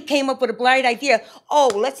 Somebody came up with a bright idea. Oh,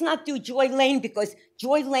 let's not do Joy Lane because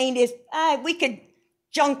Joy Lane is, we could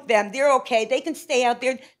junk them. They're okay. They can stay out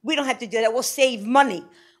there. We don't have to do that. We'll save money.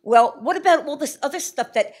 Well, what about all this other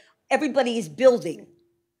stuff that everybody is building?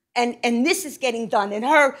 And this is getting done. And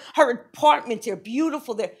her apartments are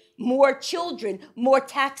beautiful. There are more children, more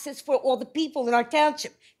taxes for all the people in our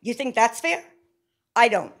township. You think that's fair? I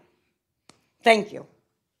don't. Thank you.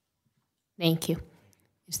 Thank you.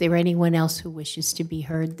 Is there anyone else who wishes to be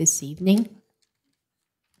heard this evening?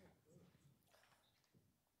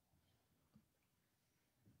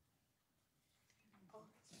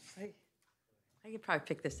 I could probably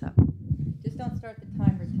pick this up. Just don't start the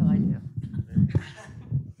timer until I do.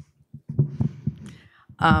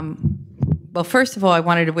 Well, first of all, I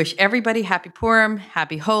wanted to wish everybody happy Purim,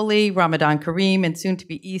 happy Holy, Ramadan Kareem, and soon to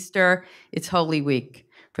be Easter. It's Holy Week,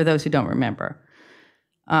 for those who don't remember.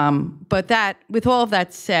 But with all of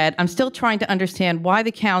that said, I'm still trying to understand why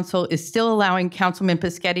the council is still allowing Councilman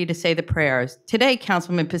Pischetti to say the prayers. Today,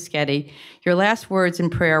 Councilman Pischetti, your last words in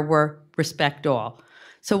prayer were respect all.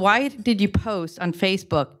 So why did you post on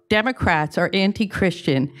Facebook, Democrats are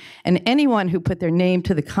anti-Christian, and anyone who put their name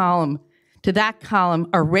to that column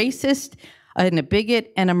are racist and a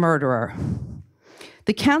bigot and a murderer?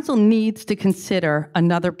 The council needs to consider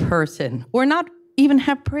another person, or not even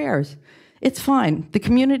have prayers. It's fine. The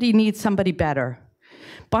community needs somebody better.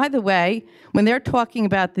 By the way, when they're talking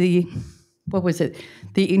about the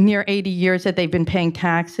near 80 years that they've been paying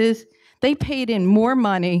taxes, they paid in more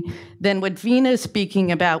money than what Vina is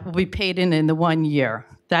speaking about will be paid in the 1 year.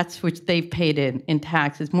 That's what they've paid in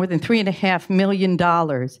taxes, more than $3.5 million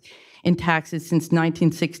in taxes since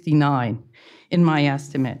 1969, in my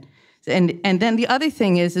estimate. And then the other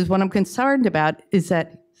thing is what I'm concerned about is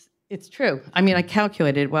that it's true. I mean, I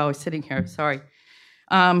calculated while I was sitting here, sorry.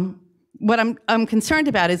 What I'm concerned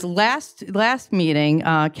about is last meeting,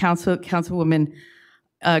 Councilwoman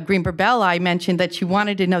Greenberg-Belli mentioned that she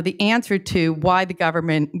wanted to know the answer to why the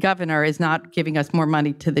governor is not giving us more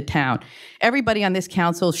money to the town. Everybody on this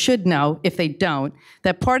council should know, if they don't,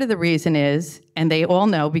 that part of the reason is, and they all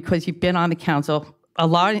know because you've been on the council, a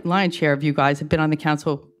lion's share of you guys have been on the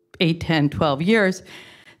council 8, 10, 12 years,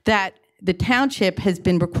 that the township has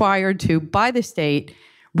been required to, by the state,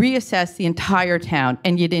 reassess the entire town,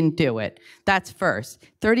 and you didn't do it. That's first.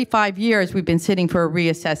 35 years we've been sitting for a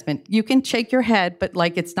reassessment. You can shake your head, but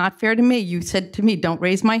like it's not fair to me. You said to me, don't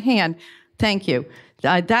raise my hand. Thank you.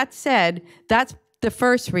 That said, that's the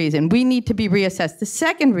first reason. We need to be reassessed. The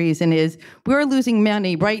second reason is we're losing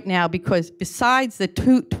money right now because besides the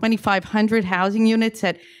 2,500 housing units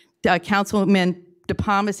that Councilman De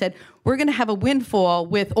Palma said, we're going to have a windfall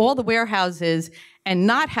with all the warehouses and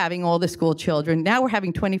not having all the school children. Now we're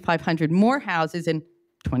having 2,500 more houses and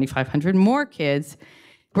 2,500 more kids.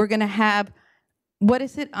 We're going to have, what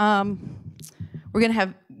is it?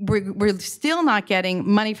 We're still not getting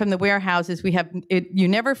money from the warehouses. You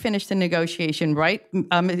never finished the negotiation, right,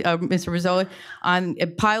 Mr. Rizzoli, on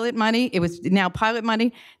pilot money. It was now pilot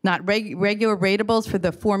money, not regular ratables for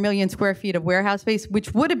the 4 million square feet of warehouse space,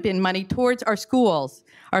 which would have been money towards our schools,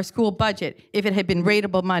 our school budget, if it had been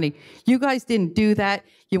ratable money. You guys didn't do that.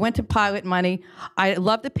 You went to pilot money. I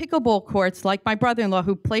love the pickleball courts, like my brother-in-law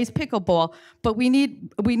who plays pickleball, but we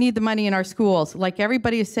need the money in our schools. Like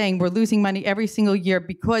everybody is saying, we're losing money every single year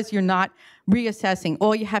because you're not reassessing.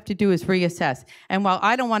 All you have to do is reassess. And while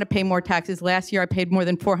I don't want to pay more taxes, last year I paid more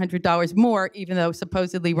than $400 more, even though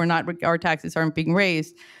supposedly our taxes aren't being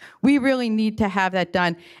raised. We really need to have that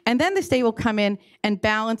done. And then the state will come in and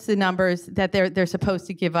balance the numbers that they're supposed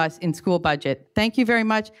to give us in school budget. Thank you very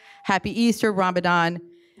much. Happy Easter, Ramadan,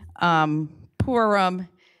 Purim,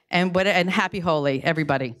 and Happy Holy,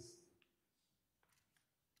 everybody.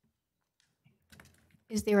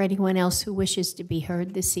 Is there anyone else who wishes to be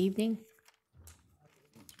heard this evening?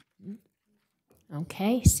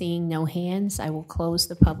 Okay, seeing no hands, I will close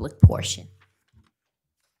the public portion.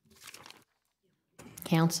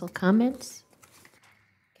 Council comments?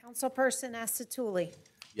 Councilperson Asatuli.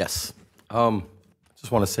 Yes. I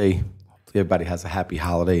just want to say, hopefully everybody has a happy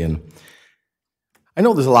holiday. And I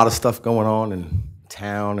know there's a lot of stuff going on in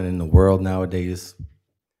town and in the world nowadays.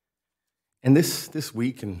 And this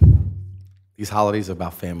week and these holidays are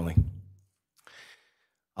about family.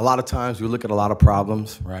 A lot of times we look at a lot of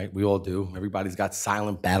problems, right? We all do. Everybody's got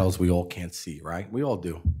silent battles we all can't see, right? We all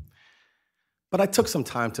do. But I took some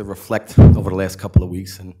time to reflect over the last couple of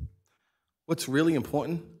weeks, and what's really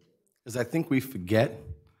important is I think we forget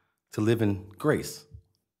to live in grace,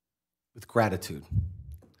 with gratitude.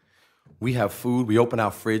 We have food, we open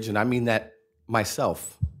our fridge, and I mean that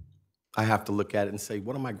myself. I have to look at it and say,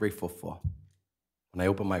 what am I grateful for? When I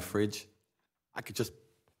open my fridge, I could just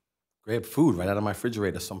grab food right out of my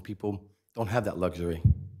refrigerator. Some people don't have that luxury.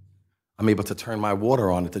 I'm able to turn my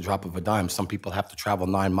water on at the drop of a dime. Some people have to travel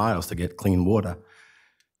 9 miles to get clean water.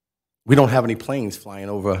 We don't have any planes flying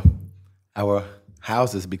over our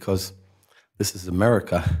houses because this is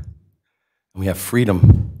America, and we have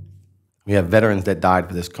freedom. We have veterans that died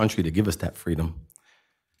for this country to give us that freedom.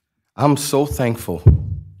 I'm so thankful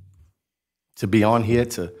to be on here,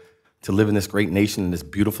 to live in this great nation, in this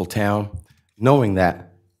beautiful town, knowing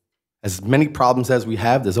that as many problems as we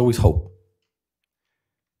have, there's always hope.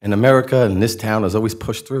 And America and this town has always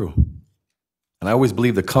pushed through. And I always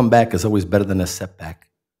believe the comeback is always better than a setback.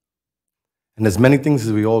 And as many things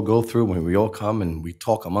as we all go through, when we all come and we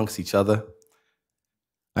talk amongst each other,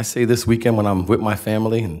 I say this weekend when I'm with my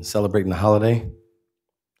family and celebrating the holiday,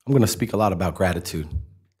 I'm going to speak a lot about gratitude.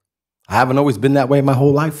 I haven't always been that way my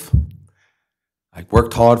whole life. I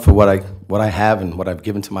worked hard for what I have and what I've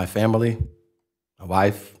given to my family, my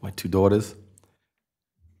wife, my 2 daughters.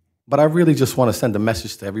 But I really just want to send a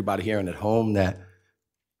message to everybody here and at home that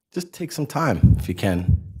just take some time, if you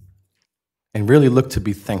can, and really look to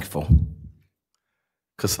be thankful.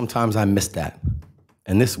 Because sometimes I miss that.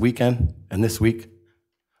 And this weekend and this week,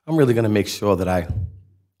 I'm really going to make sure that I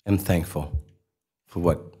am thankful for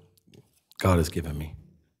what God has given me.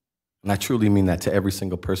 And I truly mean that to every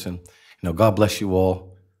single person. You know, God bless you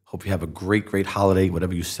all. Hope you have a great, great holiday,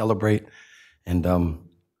 whatever you celebrate. And a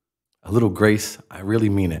little grace, I really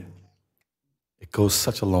mean it. It goes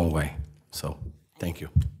such a long way. So, thank you.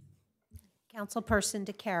 Councilperson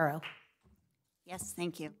DeCaro. Yes,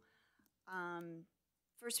 thank you.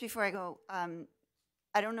 First, before I go,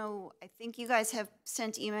 I don't know, I think you guys have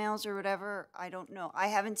sent emails or whatever. I don't know. I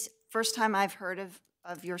haven't, first time I've heard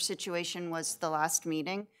of your situation was the last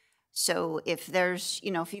meeting. So if there's,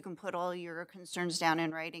 you know, if you can put all your concerns down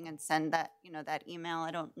in writing and send that, you know, that email,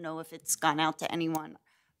 I don't know if it's gone out to anyone.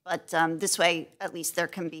 But this way, at least there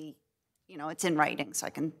can be, you know, it's in writing, so I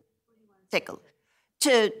can take a,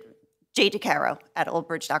 to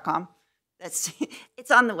jdecaro@oldbridge.com. That's, it's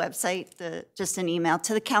on the website, just an email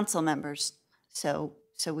to the council members, so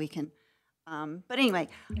we can, but anyway,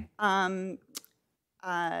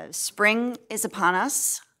 spring is upon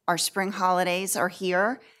us. Our spring holidays are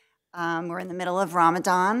here. We're in the middle of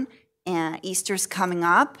Ramadan, and Easter's coming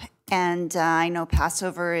up, and I know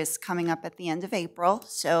Passover is coming up at the end of April,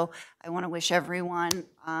 so I want to wish everyone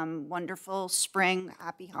wonderful spring,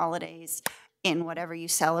 happy holidays in whatever you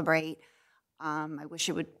celebrate. I wish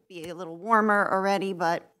it would be a little warmer already,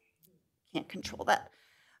 but can't control that.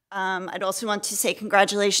 I'd also want to say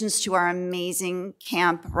congratulations to our amazing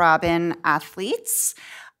Camp Robin athletes.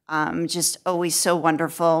 Just always so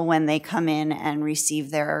wonderful when they come in and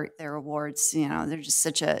receive their awards. You know, they're just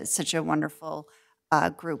such a wonderful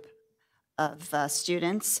group of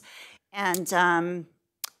students. And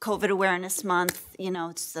COVID Awareness Month, you know,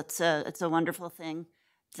 it's a wonderful thing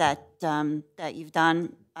that you've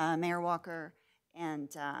done, Mayor Walker. And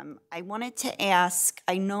I wanted to ask,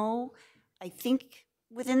 I think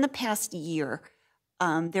within the past year,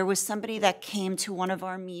 there was somebody that came to one of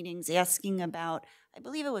our meetings asking about, I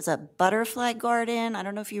believe it was a butterfly garden. I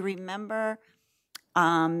don't know if you remember.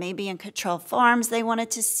 Maybe in Cottrell Farms they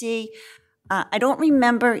wanted to see. I don't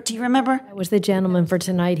remember. Do you remember? That was the gentleman for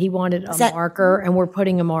tonight. He wanted a marker, and we're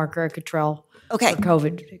putting a marker at Cottrell for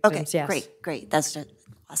COVID victims. Yes. Great. That's just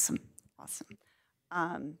awesome.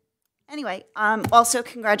 Anyway, also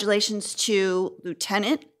congratulations to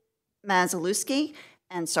Lieutenant Mazalewski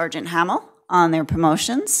and Sergeant Hamill on their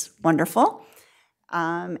promotions. Wonderful.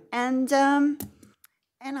 And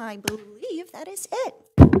I believe that is it.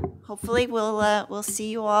 Hopefully we'll see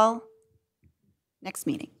you all next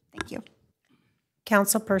meeting. Thank you.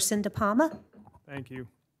 Councilperson DePalma. Thank you.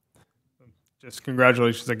 Just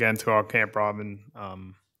congratulations again to our Camp Robin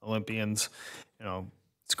Olympians. You know,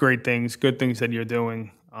 it's great things, good things that you're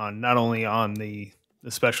doing, not only on the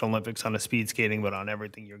Special Olympics, on the speed skating, but on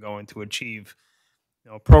everything you're going to achieve.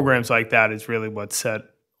 You know, programs like that is really what set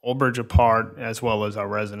Old Bridge apart, as well as our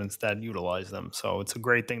residents that utilize them. So it's a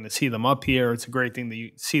great thing to see them up here. It's a great thing to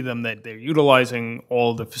see them that they're utilizing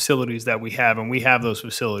all the facilities that we have, and we have those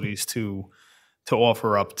facilities to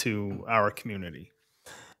offer up to our community.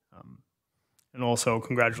 And also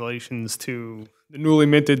congratulations to the newly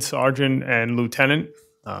minted sergeant and lieutenant.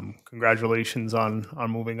 Congratulations on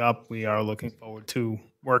moving up. We are looking forward to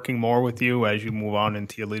working more with you as you move on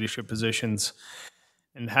into your leadership positions.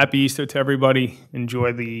 And happy Easter to everybody.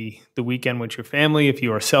 Enjoy the weekend with your family if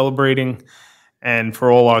you are celebrating. And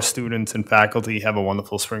for all our students and faculty, have a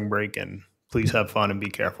wonderful spring break, and please have fun and be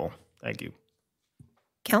careful. Thank you.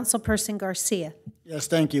 Councilperson Garcia. Yes,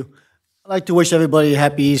 thank you. I'd like to wish everybody a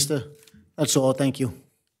happy Easter. That's all. Thank you.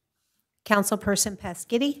 Councilperson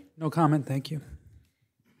Pasquini. No comment, thank you.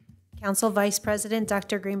 Council Vice President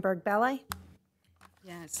Dr. Greenberg Belli.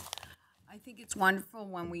 Yes, I think it's wonderful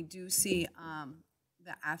when we do see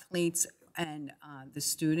the athletes and the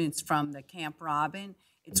students from the Camp Robin.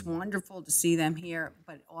 It's wonderful to see them here,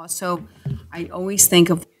 but also I always think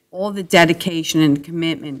of all the dedication and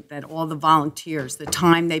commitment that all the volunteers, the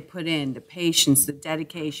time they put in, the patience, the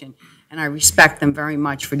dedication, and I respect them very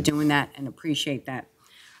much for doing that and appreciate that.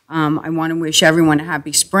 I want to wish everyone a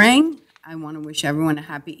happy spring. I want to wish everyone a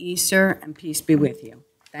happy Easter, and peace be with you.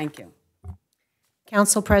 Thank you.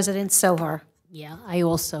 Council President Sohar. Yeah, I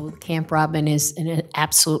also, Camp Robin is an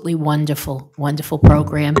absolutely wonderful, wonderful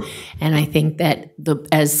program. And I think that,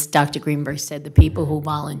 as Dr. Greenberg said, the people who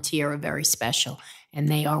volunteer are very special. And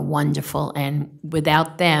they are wonderful. And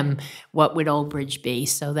without them, what would Old Bridge be?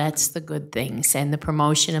 So that's the good things. And the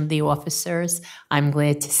promotion of the officers, I'm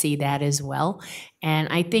glad to see that as well. And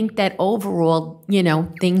I think that overall, you know,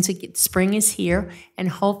 spring is here, and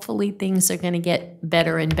hopefully things are going to get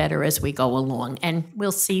better and better as we go along. And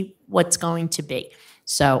we'll see what's going to be.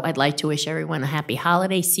 So I'd like to wish everyone a happy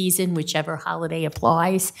holiday season, whichever holiday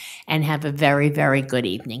applies, and have a very, very good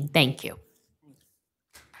evening. Thank you.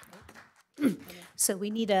 So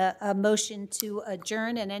we need a motion to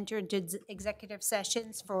adjourn and enter into executive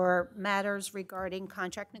sessions for matters regarding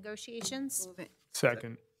contract negotiations.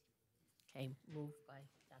 Second. Okay, moved by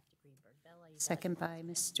Dr. Greenberg-Bella. Second by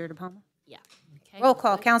Mr. De Palma. Yeah. Okay. Roll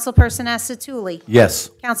call. Councilperson Asatuli.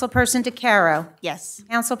 Yes. Councilperson DeCaro. Yes.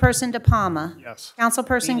 Councilperson De Palma. Yes.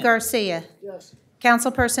 Councilperson Garcia. Yes.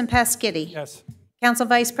 Councilperson Pasquitti. Yes. Council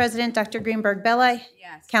Vice President Dr. Greenberg-Bella.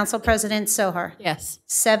 Yes. Council President Sohar. Yes.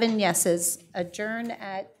 7 yeses. Adjourn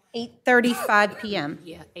at 8:35 p.m.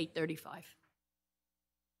 Yeah, 8:35.